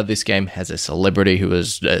course, this game has a celebrity who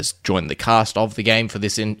has joined the cast of the game for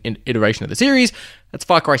this iteration of the series. That's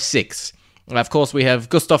Far Cry 6. Of course, we have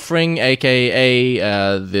Gustav Fring, a.k.a.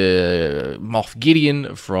 the Moff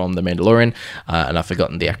Gideon from The Mandalorian, and I've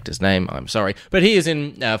forgotten the actor's name, I'm sorry, but he is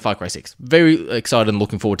in Far Cry 6. Very excited and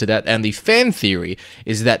looking forward to that, and the fan theory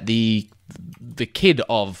is that the kid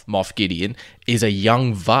of Moff Gideon is a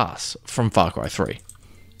young Vaas from Far Cry 3.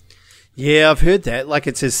 Yeah, I've heard that. Like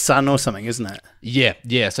it's his son or something, isn't it?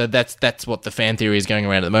 Yeah. So that's what the fan theory is going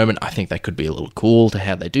around at the moment. I think that could be a little cool to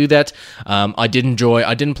how they do that. I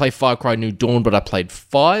didn't play Far Cry New Dawn, but I played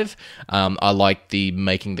 5. I liked the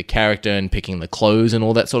making the character and picking the clothes and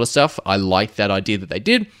all that sort of stuff. I liked that idea that they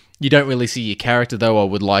did. You don't really see your character, though. I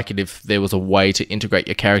would like it if there was a way to integrate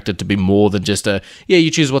your character to be more than just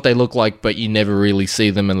you choose what they look like, but you never really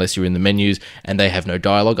see them unless you're in the menus, and they have no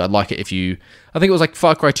dialogue. I'd like it if I think it was like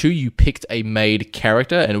Far Cry 2, you picked a made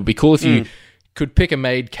character, and it would be cool if you could pick a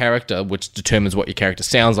made character, which determines what your character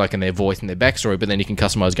sounds like and their voice and their backstory, but then you can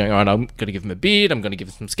customize going, all right, I'm going to give him a beard, I'm going to give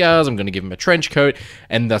him some scars, I'm going to give him a trench coat,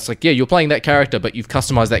 and that's like, yeah, you're playing that character, but you've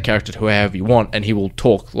customized that character to however you want, and he will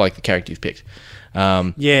talk like the character you've picked.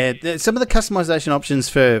 Some of the customization options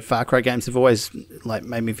for Far Cry games have always like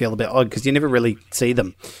made me feel a bit odd because you never really see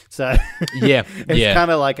them. So it's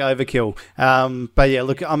kind of like overkill. But yeah,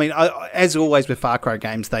 look, I mean, as always with Far Cry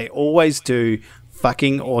games, they always do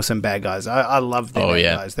fucking awesome bad guys. I love their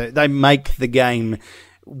bad guys. They make the game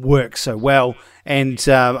work so well. And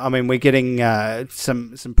I mean, we're getting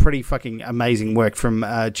some pretty fucking amazing work from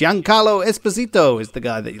Giancarlo Esposito is the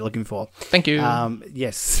guy that you're looking for. Thank you.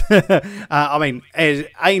 Yes. I mean, as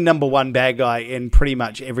a number one bad guy in pretty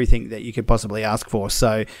much everything that you could possibly ask for.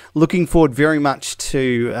 So looking forward very much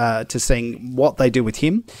to seeing what they do with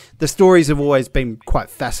him. The stories have always been quite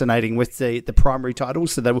fascinating with the primary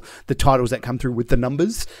titles, so the titles that come through with the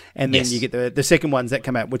numbers, and then you get the second ones that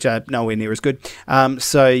come out, which are nowhere near as good.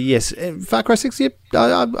 So yes, Far Cry 6. Yep,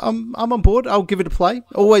 I'm on board. I'll give it a play.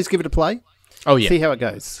 Always give it a play. Oh yeah, see how it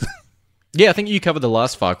goes. Yeah, I think you covered the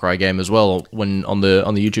last Far Cry game as well when on the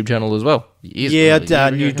YouTube channel as well.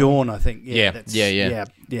 New Dawn, I think.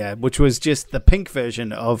 Yeah, which was just the pink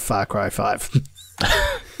version of Far Cry 5.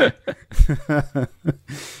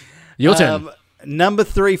 Your turn. Number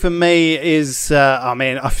 3 for me is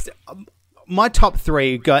my top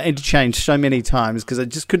 3 got interchanged so many times because I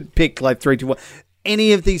just couldn't pick like 3 to 1.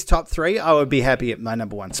 Any of these top 3, I would be happy at my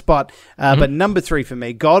number 1 spot. But number 3 for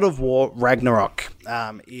me, God of War Ragnarok.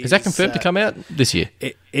 Is that confirmed to come out this year?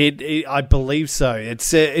 I believe so.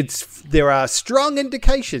 There are strong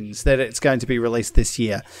indications that it's going to be released this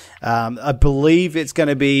year. I believe it's going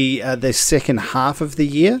to be the second half of the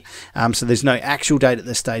year. So there's no actual date at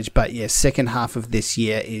this stage, but yeah, second half of this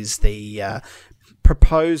year is the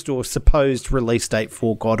proposed or supposed release date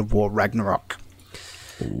for God of War Ragnarok.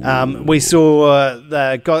 We saw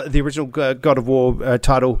the original God of War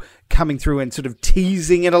title coming through and sort of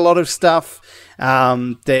teasing at a lot of stuff.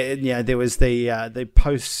 There was the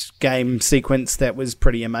post-game sequence that was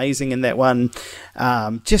pretty amazing in that one.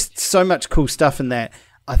 Just so much cool stuff in that.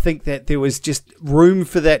 I think that there was just room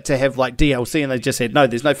for that to have like DLC, and they just said, no,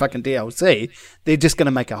 there's no fucking DLC. They're just going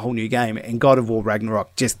to make a whole new game. And God of War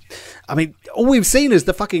Ragnarok all we've seen is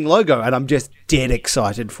the fucking logo, and I'm just dead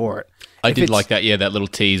excited for it. I did like that, that little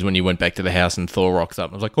tease when you went back to the house and Thor rocks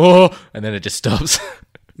up. I was like, oh, and then it just stops.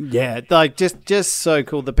 Yeah, like just so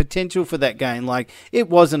cool. The potential for that game, like it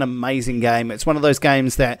was an amazing game. It's one of those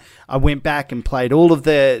games that I went back and played all of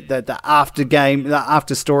the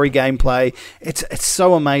after story gameplay. It's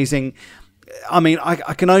so amazing. I mean, I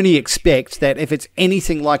can only expect that if it's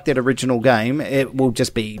anything like that original game, it will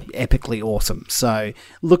just be epically awesome. So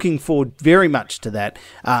looking forward very much to that.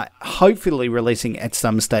 Hopefully releasing at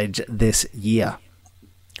some stage this year.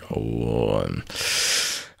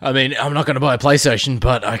 I mean, I'm not going to buy a PlayStation,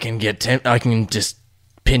 but I can I can just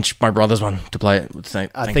pinch my brother's one to play it.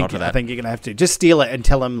 Thank God for that. I think you're going to have to just steal it and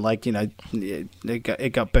tell him, like,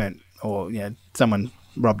 it got burnt, or someone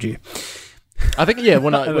robbed you. I think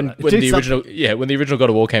when the original God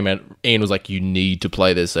of War came out, Ian was like, "You need to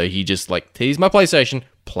play this," so he just like teased my PlayStation,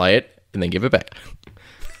 play it, and then give it back.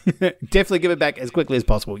 Definitely give it back as quickly as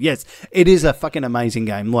possible. Yes, it is a fucking amazing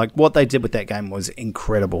game. Like, what they did with that game was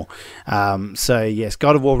incredible. So yes,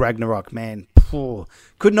 God of War Ragnarok, man,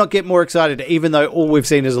 could not get more excited, even though all we've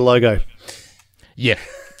seen is a logo. Yeah,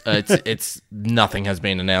 it's nothing has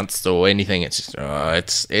been announced or anything. It's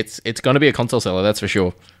just it's going to be a console seller, that's for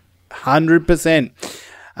sure. 100%.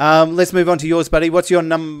 Let's move on to yours, buddy. What's your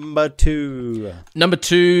number 2? Number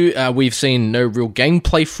 2, we've seen no real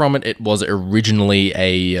gameplay from it. It was originally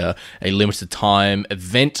a limited time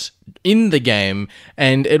event in the game,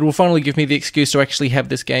 and it will finally give me the excuse to actually have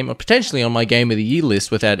this game potentially on my Game of the Year list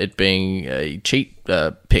without it being a cheat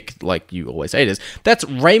pick like you always say it is. That's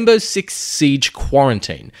Rainbow Six Siege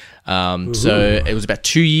Quarantine. So it was about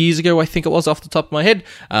 2 years ago, I think it was, off the top of my head,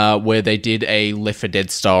 where they did a Left 4 Dead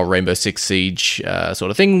style Rainbow Six Siege sort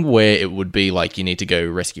of thing, where it would be like you need to go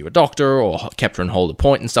rescue a doctor or capture and hold a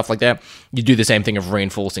point and stuff like that. You do the same thing of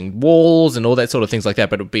reinforcing walls and all that sort of things like that,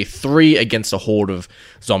 but it would be 3 against a horde of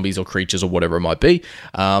zombies or creatures or whatever it might be.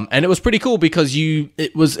 And it was pretty cool because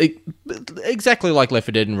it was exactly like Left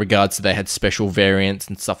 4 Dead in regards to they had special variants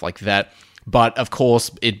and stuff like that. But, of course,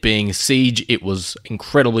 it being Siege, it was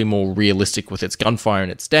incredibly more realistic with its gunfire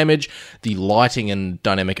and its damage. The lighting and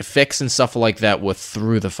dynamic effects and stuff like that were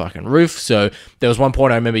through the fucking roof. So there was one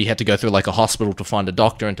point I remember you had to go through, like, a hospital to find a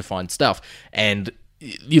doctor and to find stuff. And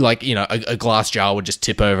a glass jar would just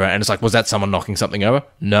tip over, and it's like, was that someone knocking something over?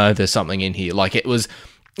 No, there's something in here. Like, it was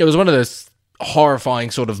one of those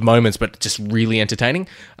horrifying sort of moments, but just really entertaining.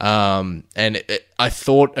 I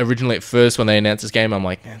thought originally at first when they announced this game, I'm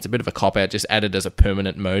like, it's a bit of a cop out, just added as a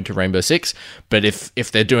permanent mode to Rainbow Six. But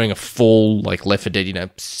if they're doing a full, like Left 4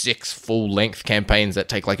 Dead, 6 full length campaigns that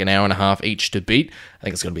take like an hour and a half each to beat, I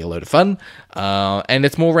think it's going to be a load of fun. And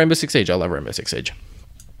it's more Rainbow Six Siege. I love Rainbow Six Siege.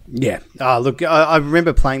 Yeah. Look, I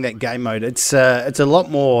remember playing that game mode. It's a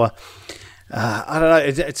lot more. I don't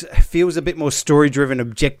know. It feels a bit more story-driven,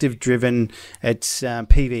 objective-driven. It's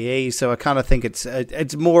PvE, so I kind of think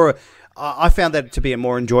it's more. I found that to be a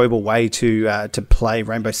more enjoyable way to play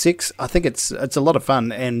Rainbow Six. I think it's a lot of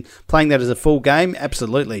fun, and playing that as a full game,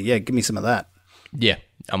 absolutely. Yeah, give me some of that. Yeah,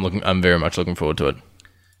 I'm very much looking forward to it.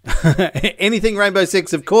 Anything Rainbow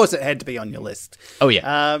Six, of course, it had to be on your list. Oh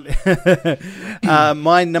yeah.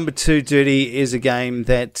 My number 2 duty is a game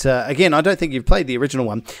that again, I don't think you've played the original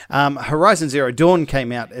one. Horizon Zero Dawn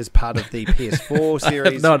came out as part of the PS4 series.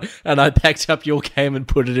 I have not, and I packed up your game and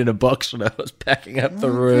put it in a box when I was packing up the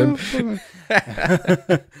room.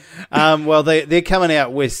 Well, they're coming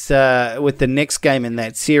out with the next game in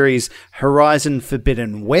that series, Horizon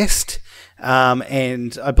Forbidden West.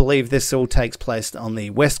 And I believe this all takes place on the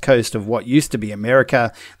west coast of what used to be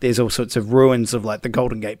America. There's all sorts of ruins of like the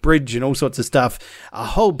Golden Gate Bridge and all sorts of stuff. A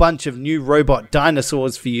whole bunch of new robot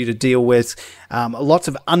dinosaurs for you to deal with. Lots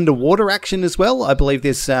of underwater action as well. I believe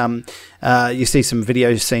there's you see some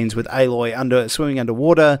video scenes with Aloy swimming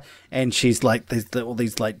underwater, and she's like there's all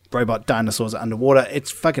these like robot dinosaurs underwater. It's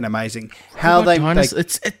fucking amazing how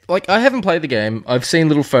it's like I haven't played the game. I've seen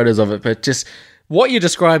little photos of it, but just what you're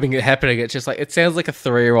describing it happening, it's just like, it sounds like a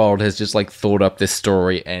 3-year-old has just like thought up this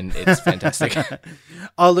story, and it's fantastic.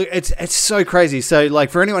 Oh, look, it's so crazy. So, like,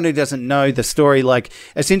 for anyone who doesn't know the story, like,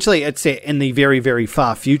 essentially it's set in the very, very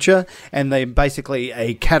far future, and basically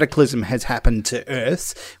a cataclysm has happened to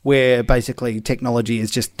Earth, where basically technology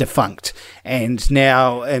is just defunct, and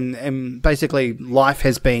now, and basically life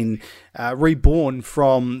has been reborn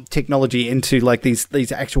from technology into like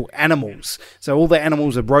these actual animals. So all the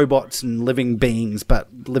animals are robots and living beings, but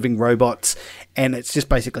living robots, and it's just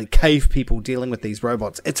basically cave people dealing with these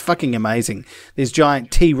robots. It's fucking amazing. There's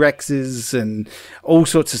giant T-Rexes and all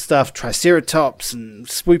sorts of stuff, Triceratops and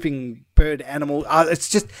swooping bird animal.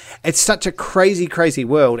 It's such a crazy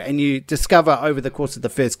world, and you discover over the course of the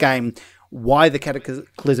first game why the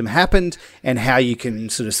cataclysm happened and how you can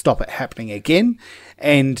sort of stop it happening again.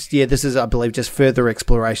 And yeah, this is, I believe, just further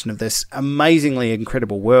exploration of this amazingly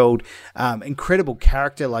incredible world. Incredible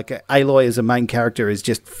character, like Aloy as a main character is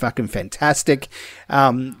just fucking fantastic.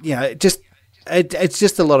 It's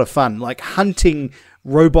just a lot of fun. Like hunting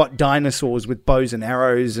robot dinosaurs with bows and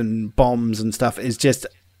arrows and bombs and stuff is just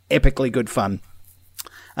epically good fun.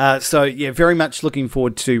 So yeah, very much looking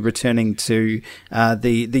forward to returning to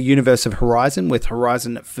the universe of Horizon with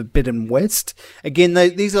Horizon Forbidden West. Again, a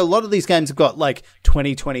lot of these games have got like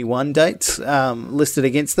 2021 dates listed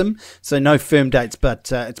against them, so no firm dates,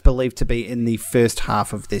 but it's believed to be in the first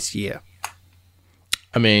half of this year.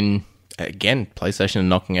 I mean, again, PlayStation are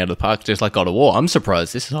knocking out of the park, just like God of War. I'm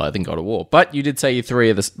surprised this is higher than God of War, but you did say your three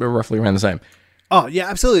are roughly around the same. Oh, yeah,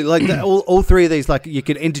 absolutely. Like, all three of these, like, you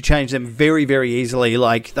could interchange them very, very easily.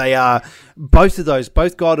 Like, they are, both of those,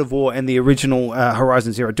 both God of War and the original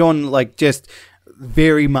Horizon Zero Dawn, like, just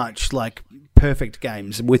very much, like, perfect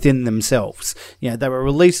games within themselves. You know, they were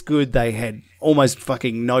released good, they had almost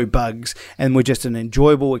fucking no bugs, and were just an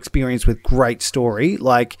enjoyable experience with great story.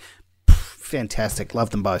 Like, fantastic. Love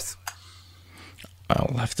them both.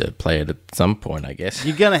 I'll have to play it at some point, I guess.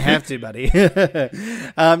 You're going to have to, buddy.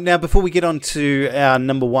 Now, before we get on to our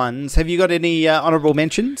number ones, have you got any honourable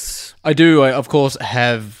mentions? I do. I, of course,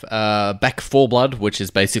 have Back 4 Blood, which is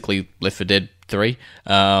basically Left 4 Dead 3.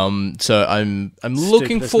 So I'm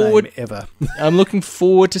looking forward. Ever. I'm looking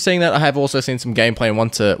forward to seeing that. I have also seen some gameplay, and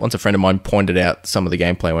once a friend of mine pointed out some of the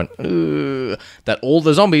gameplay, I went, "Ugh," that all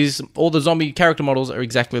the zombie character models are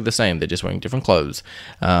exactly the same. They're just wearing different clothes.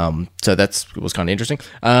 So it was kind of interesting.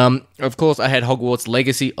 Of course, I had Hogwarts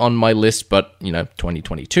Legacy on my list, but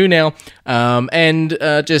 2022 now. And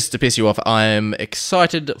just to piss you off, I'm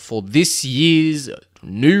excited for this year's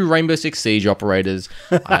new Rainbow Six Siege operators.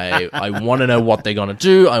 I want to know what they're going to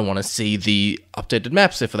do. I want to see the updated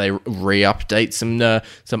maps, if they re-update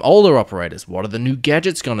some older operators. What are the new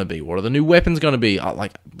gadgets going to be? What are the new weapons going to be? I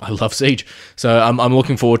love Siege. So I'm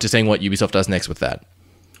looking forward to seeing what Ubisoft does next with that.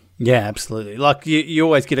 Yeah, absolutely. Like, you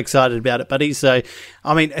always get excited about it, buddy. So,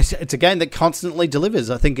 I mean, it's a game that constantly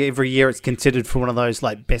delivers. I think every year it's considered for one of those,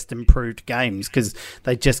 like, best improved games because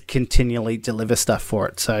they just continually deliver stuff for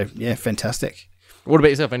it. So, yeah, fantastic. What about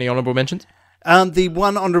yourself? Any honourable mentions? The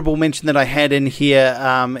one honourable mention that I had in here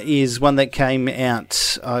is one that came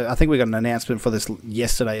out. I think we got an announcement for this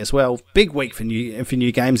yesterday as well. Big week for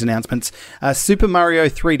new games announcements. Super Mario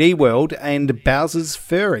 3D World and Bowser's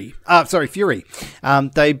Fury.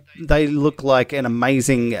 They look like an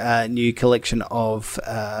amazing new collection of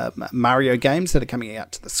Mario games that are coming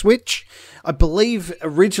out to the Switch. I believe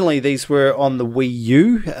originally these were on the Wii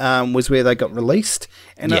U, was where they got released,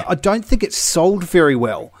 and yeah. I don't think it sold very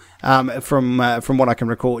well. From what I can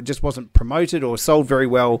recall, it just wasn't promoted or sold very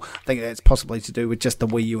well. I think that's possibly to do with just the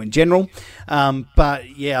Wii U in general.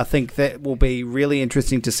 But yeah, I think that will be really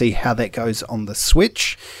interesting to see how that goes on the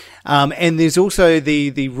Switch. And there's also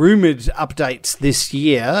the rumoured updates this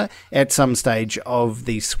year at some stage of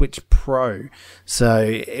the Switch Pro.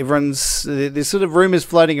 So there's sort of rumours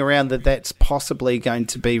floating around that that's possibly going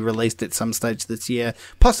to be released at some stage this year,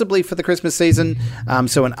 possibly for the Christmas season.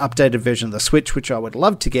 So an updated version of the Switch, which I would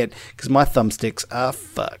love to get because my thumbsticks are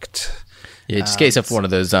fucked. Yeah, just get yourself one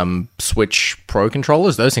of those Switch Pro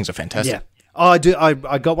controllers. Those things are fantastic. Yeah. Oh, I do. I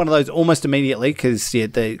got one of those almost immediately because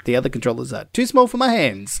the other controllers are too small for my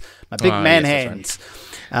hands, my big man hands.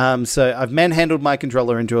 Right. So I've manhandled my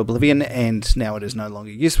controller into oblivion, and now it is no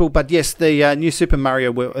longer useful. But yes, the new Super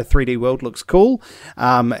Mario 3D World looks cool,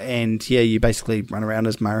 and yeah, you basically run around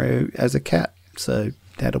as Mario as a cat. So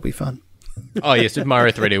that'll be fun. Oh yeah, Super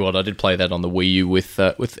Mario 3D World. I did play that on the Wii U with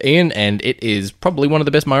Ian, and it is probably one of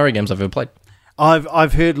the best Mario games I've ever played.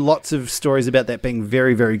 I've heard lots of stories about that being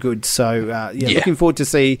very, very good. So, looking forward to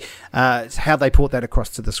see how they port that across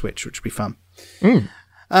to the Switch, which will be fun.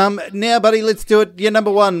 Now, buddy, let's do it. Your number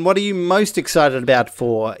one. What are you most excited about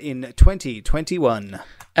for in 2021?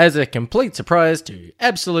 As a complete surprise to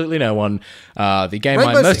absolutely no one, the game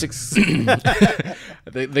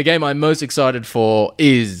the game I'm most excited for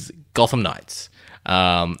is Gotham Knights.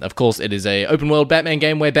 Of course, it is a open world Batman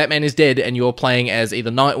game where Batman is dead and you're playing as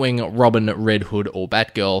either Nightwing, Robin, Red Hood, or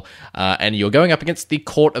Batgirl, and you're going up against the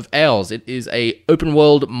Court of Owls. It is a open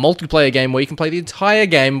world multiplayer game where you can play the entire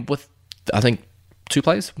game with I think 2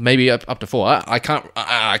 players, maybe up to 4. I can't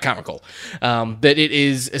recall. But it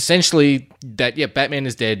is essentially that Batman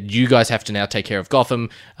is dead. You guys have to now take care of Gotham.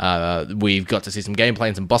 We've got to see some gameplay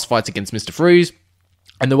and some boss fights against Mr. Freeze.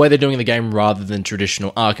 And the way they're doing the game, rather than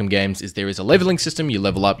traditional Arkham games, is there is a leveling system. You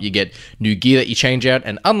level up, you get new gear that you change out,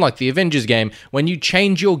 and unlike the Avengers game, when you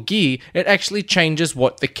change your gear, it actually changes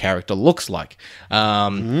what the character looks like,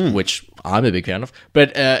 which I'm a big fan of.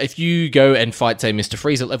 But if you go and fight, say, Mr.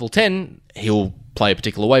 Freeze at level 10, he'll play a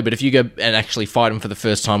particular way. But if you go and actually fight him for the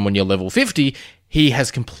first time when you're level 50, he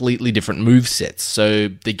has completely different move sets. So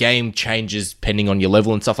the game changes depending on your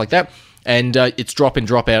level and stuff like that. And it's drop in,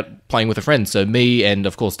 drop out playing with a friend. So me and,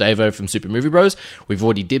 of course, Davo from Super Movie Bros, we've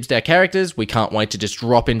already dibsed our characters. We can't wait to just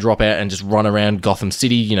drop in, drop out and just run around Gotham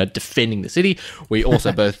City, defending the city. We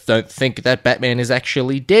also both don't think that Batman is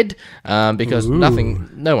actually dead because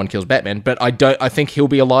no one kills Batman. But I think he'll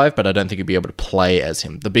be alive, but I don't think he'll be able to play as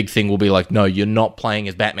him. The big thing will be like, no, you're not playing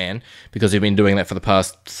as Batman because you've been doing that for the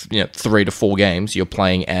past 3 to 4 games. You're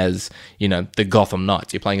playing as, the Gotham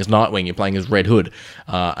Knights. You're playing as Nightwing. You're playing as Red Hood.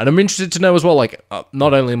 And I'm interested to know as well,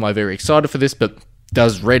 not only am I very excited for this, but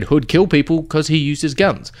does Red Hood kill people because he uses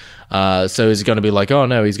guns? So is it going to be like, oh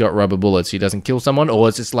no, he's got rubber bullets, he doesn't kill someone? Or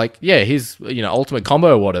is it like, his ultimate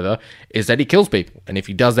combo or whatever is that he kills people, and if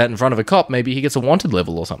he does that in front of a cop, maybe he gets a wanted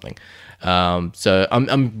level or something. So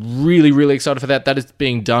I'm really, really excited for that. That is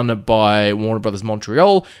being done by Warner Brothers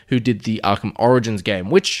Montreal, who did the Arkham Origins game,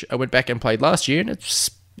 which I went back and played last year, and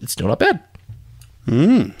it's still not bad.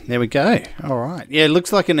 There we go. All right. Yeah, it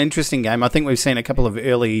looks like an interesting game. I think we've seen a couple of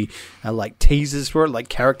early teasers for it, like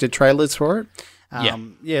character trailers for it.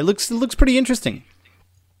 It looks pretty interesting.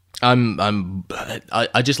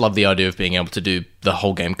 I just love the idea of being able to do the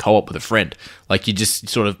whole game co-op with a friend. Like you just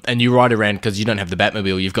sort of, and you ride around because you don't have the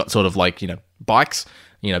Batmobile. You've got sort of bikes,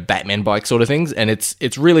 Batman bike sort of things, and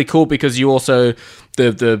it's really cool because you also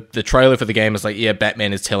the trailer for the game is like,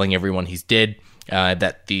 Batman is telling everyone he's dead.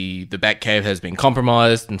 That the Batcave has been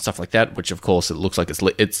compromised and stuff like that, which of course it looks like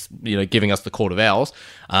it's giving us the Court of Owls,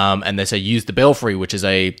 and they say use the Belfry, which is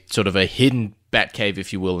a sort of a hidden Batcave,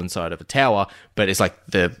 if you will, inside of a tower, but it's like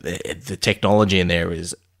the technology in there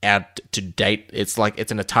is out to date. It's like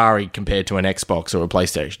it's an Atari compared to an Xbox or a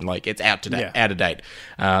PlayStation. Like it's out of date,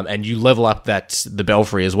 and you level up the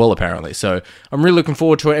Belfry as well, apparently. So I'm really looking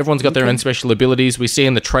forward to it. Everyone's got their own special abilities. We see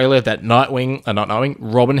in the trailer that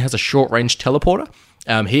Robin has a short range teleporter.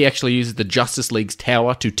 He actually uses the Justice League's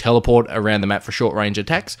tower to teleport around the map for short-range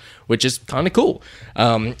attacks, which is kind of cool.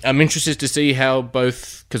 I'm interested to see how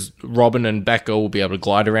because Robin and Batgirl will be able to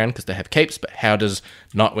glide around because they have capes, but how does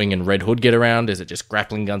Nightwing and Red Hood get around? Is it just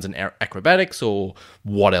grappling guns and acrobatics, or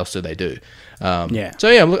what else do they do? So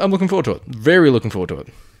I'm looking forward to it. Very looking forward to it.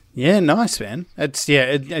 Yeah, nice, man.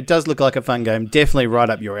 It does look like a fun game. Definitely right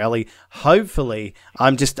up your alley. Hopefully,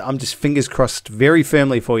 I'm just fingers crossed very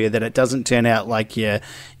firmly for you that it doesn't turn out like your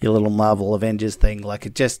little Marvel Avengers thing. Like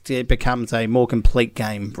it becomes a more complete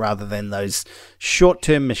game rather than those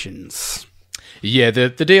short-term missions. Yeah, the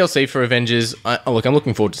DLC for Avengers, I'm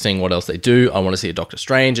looking forward to seeing what else they do. I want to see a Doctor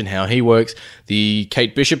Strange and how he works. The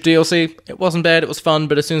Kate Bishop DLC, it wasn't bad, it was fun,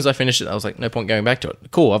 but as soon as I finished it, I was like, no point going back to it.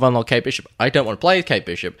 Cool, I've unlocked Kate Bishop. I don't want to play as Kate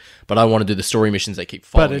Bishop, but I want to do the story missions they keep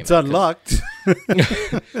following. But it's unlocked.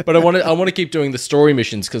 But I want to keep doing the story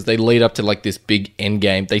missions because they lead up to like this big end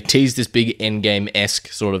game. They tease this big end game-esque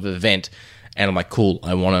sort of event. And I'm like, cool,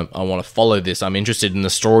 I want to follow this. I'm interested in the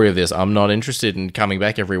story of this. I'm not interested in coming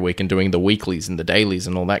back every week and doing the weeklies and the dailies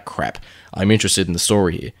and all that crap. I'm interested in the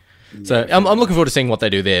story here. So I'm looking forward to seeing what they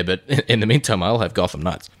do there. But in the meantime, I'll have Gotham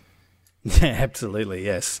Knights. Yeah, absolutely,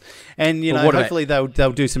 yes. And, hopefully they'll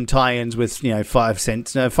do some tie-ins with, 5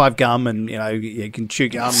 cents, 5 gum, and, you can chew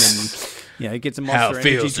gum and... get some Monster How it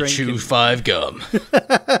feels to chew 5 gum.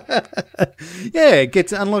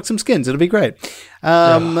 Unlock some skins. It'll be great.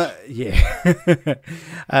 There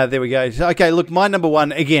we go. Okay, look, my number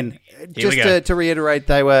one again. Just to reiterate,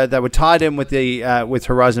 they were tied in with the with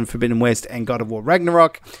Horizon Forbidden West and God of War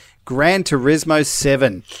Ragnarok. Gran Turismo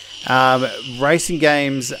 7. Racing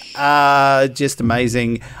games are just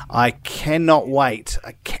amazing. I cannot wait.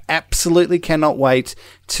 I absolutely cannot wait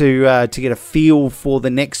to get a feel for the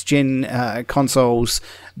next gen consoles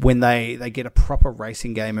when they get a proper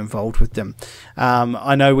racing game involved with them.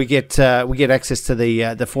 I know we get access to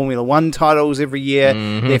the Formula One titles every year.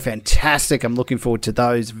 Mm-hmm. They're fantastic. I'm looking forward to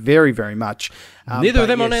those very, very much. Neither of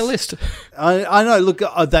them on our list. I know. Look,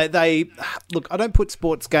 they look. I don't put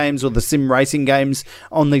sports games or the sim racing games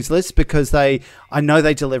on these lists because I know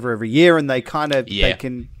they deliver every year and they kind of they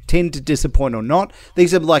can tend to disappoint or not.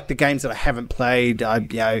 These are like the games that I haven't played,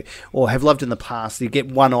 or have loved in the past. You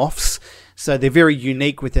get one-offs. So they're very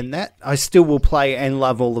unique within that. I still will play and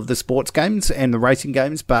love all of the sports games and the racing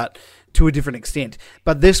games, but to a different extent.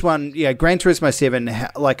 But this one, Gran Turismo 7,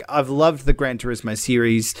 like, I've loved the Gran Turismo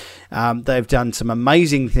series. They've done some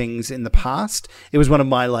amazing things in the past. It was one of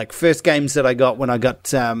my, like, first games that I got when I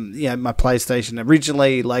got, my PlayStation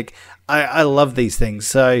originally. Like, I love these things.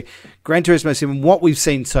 So Gran Turismo 7, what we've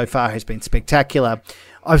seen so far has been spectacular.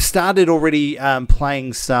 I've started already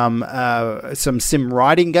playing some sim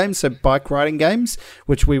riding games, so bike riding games,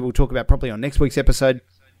 which we will talk about probably on next week's episode.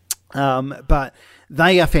 But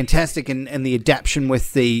they are fantastic in the adaptation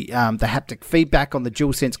with the haptic feedback on the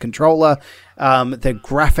DualSense controller, the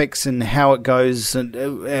graphics and how it goes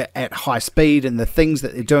at high speed, and the things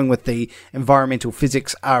that they're doing with the environmental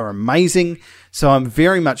physics are amazing. So I'm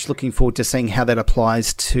very much looking forward to seeing how that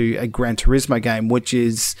applies to a Gran Turismo game, which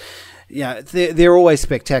is... they're always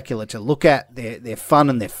spectacular to look at. They're fun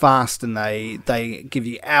and they're fast, and they give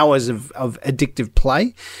you hours of addictive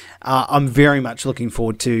play. I'm very much looking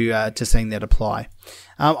forward to seeing that apply.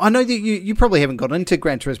 I know that you probably haven't got into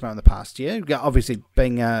Gran Turismo in the past year, obviously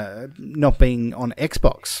being not being on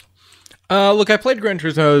Xbox. Look, I played Gran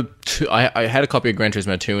Turismo 2. I had a copy of Gran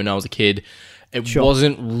Turismo 2 when I was a kid. It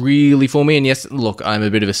wasn't really for me. And yes, look, I'm a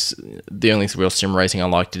bit of the only real sim racing I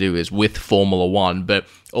like to do is with Formula 1. But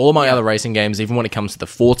all of my other racing games, even when it comes to the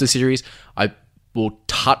Forza series, I will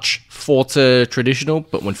touch Forza Traditional.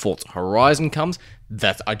 But when Forza Horizon comes,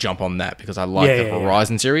 I jump on that because I like the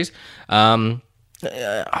Horizon series. I'll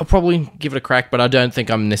probably give it a crack, but I don't think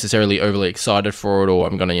I'm necessarily overly excited for it, or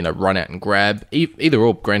I'm going to run out and grab either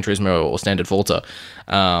or Gran Turismo or standard Forza.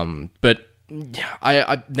 But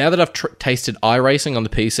I now that I've tasted iRacing on the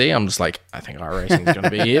PC, I'm just like, I think iRacing is going to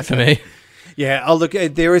be it for me. Yeah, look,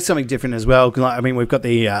 there is something different as well. I mean, we've got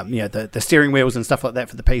the steering wheels and stuff like that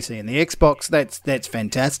for the PC and the Xbox. That's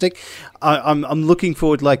fantastic. I'm looking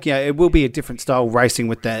forward. It will be a different style racing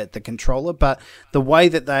with the controller, but the way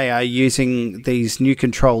that they are using these new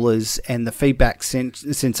controllers and the feedback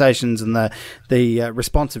sensations and the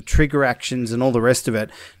responsive trigger actions and all the rest of it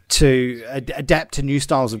to adapt to new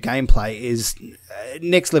styles of gameplay is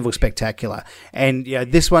next level spectacular. And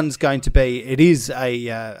this one's going to be, it is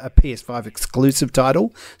a PS5 exclusive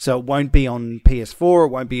title, so it won't be on PS4,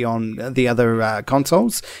 it won't be on the other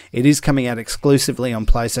consoles. It is coming out exclusively on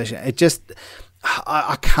PlayStation.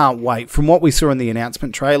 I can't wait. From what we saw in the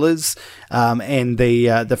announcement trailers and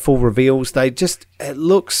the full reveals, it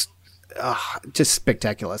looks just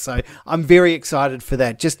spectacular. So I'm very excited for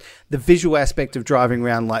that. Just the visual aspect of driving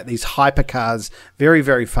around like these hypercars very,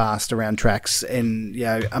 very fast around tracks, and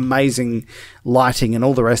amazing lighting and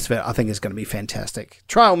all the rest of it, I think is going to be fantastic.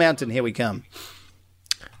 Trial Mountain, here we come.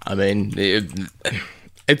 I mean,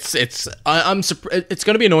 it's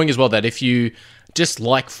going to be annoying as well that if you just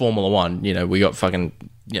like Formula 1, we got fucking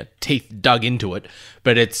teeth dug into it,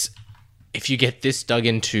 but if you get this dug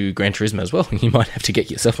into Gran Turismo as well, you might have to get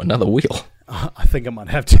yourself another wheel. I think I might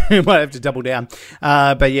have to double down.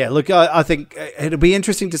 But yeah, look, I think it'll be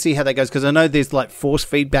interesting to see how that goes, because I know there's like force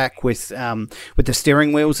feedback with the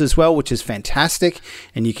steering wheels as well, which is fantastic,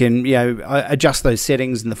 and you can adjust those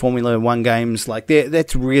settings in the Formula 1 games. Like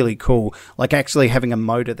that's really cool. Like actually having a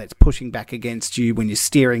motor that's pushing back against you when you're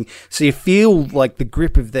steering, so you feel like the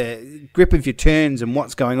grip of your turns and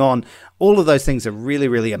what's going on. All of those things are really,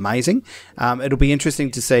 really amazing. It'll be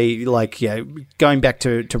interesting to see, going back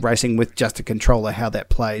to racing with just a controller, how that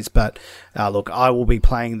plays. But look, I will be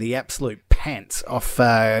playing the absolute pants off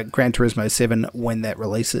Gran Turismo 7 when that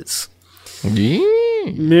releases.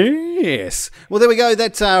 Yes. Well, there we go.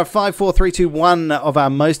 That's 5, 4, 3, 2, 1 of our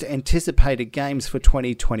most anticipated games for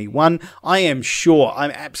 2021. I'm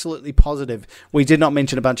absolutely positive we did not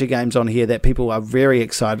mention a bunch of games on here that people are very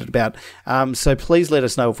excited about. So please let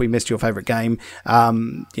us know if we missed your favourite game.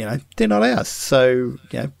 They're not ours. So,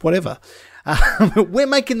 whatever. We're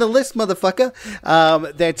making the list, motherfucker.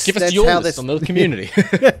 Give us your list on the community.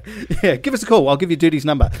 Yeah, give us a call. I'll give you Duty's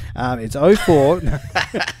number. It's 04.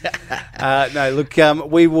 No, look,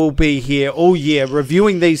 we will be here all year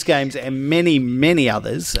reviewing these games and many, many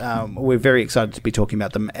others. We're very excited to be talking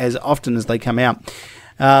about them as often as they come out.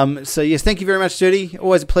 So, yes, thank you very much, Duty.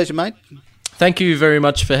 Always a pleasure, mate. Thank you very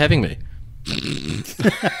much for having me.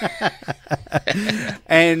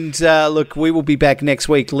 And look, we will be back next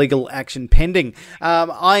week, legal action pending.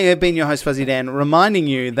 I have been your host, Fuzzy Dan, reminding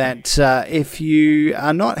you that if you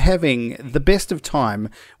are not having the best of time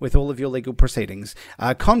with all of your legal proceedings,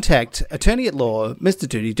 contact attorney at law, Mr.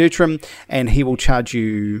 Duty Dutram, and he will charge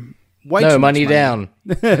you no money down.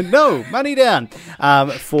 No money down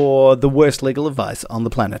for the worst legal advice on the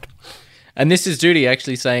planet. And this is Judy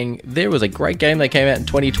actually saying there was a great game that came out in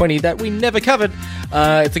 2020 that we never covered.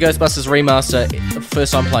 It's the Ghostbusters remaster.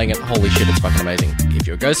 First time playing it. Holy shit, it's fucking amazing. If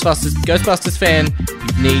you're a Ghostbusters fan,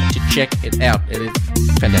 you need to check it out. It is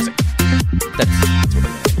fantastic. That's what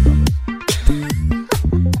it is.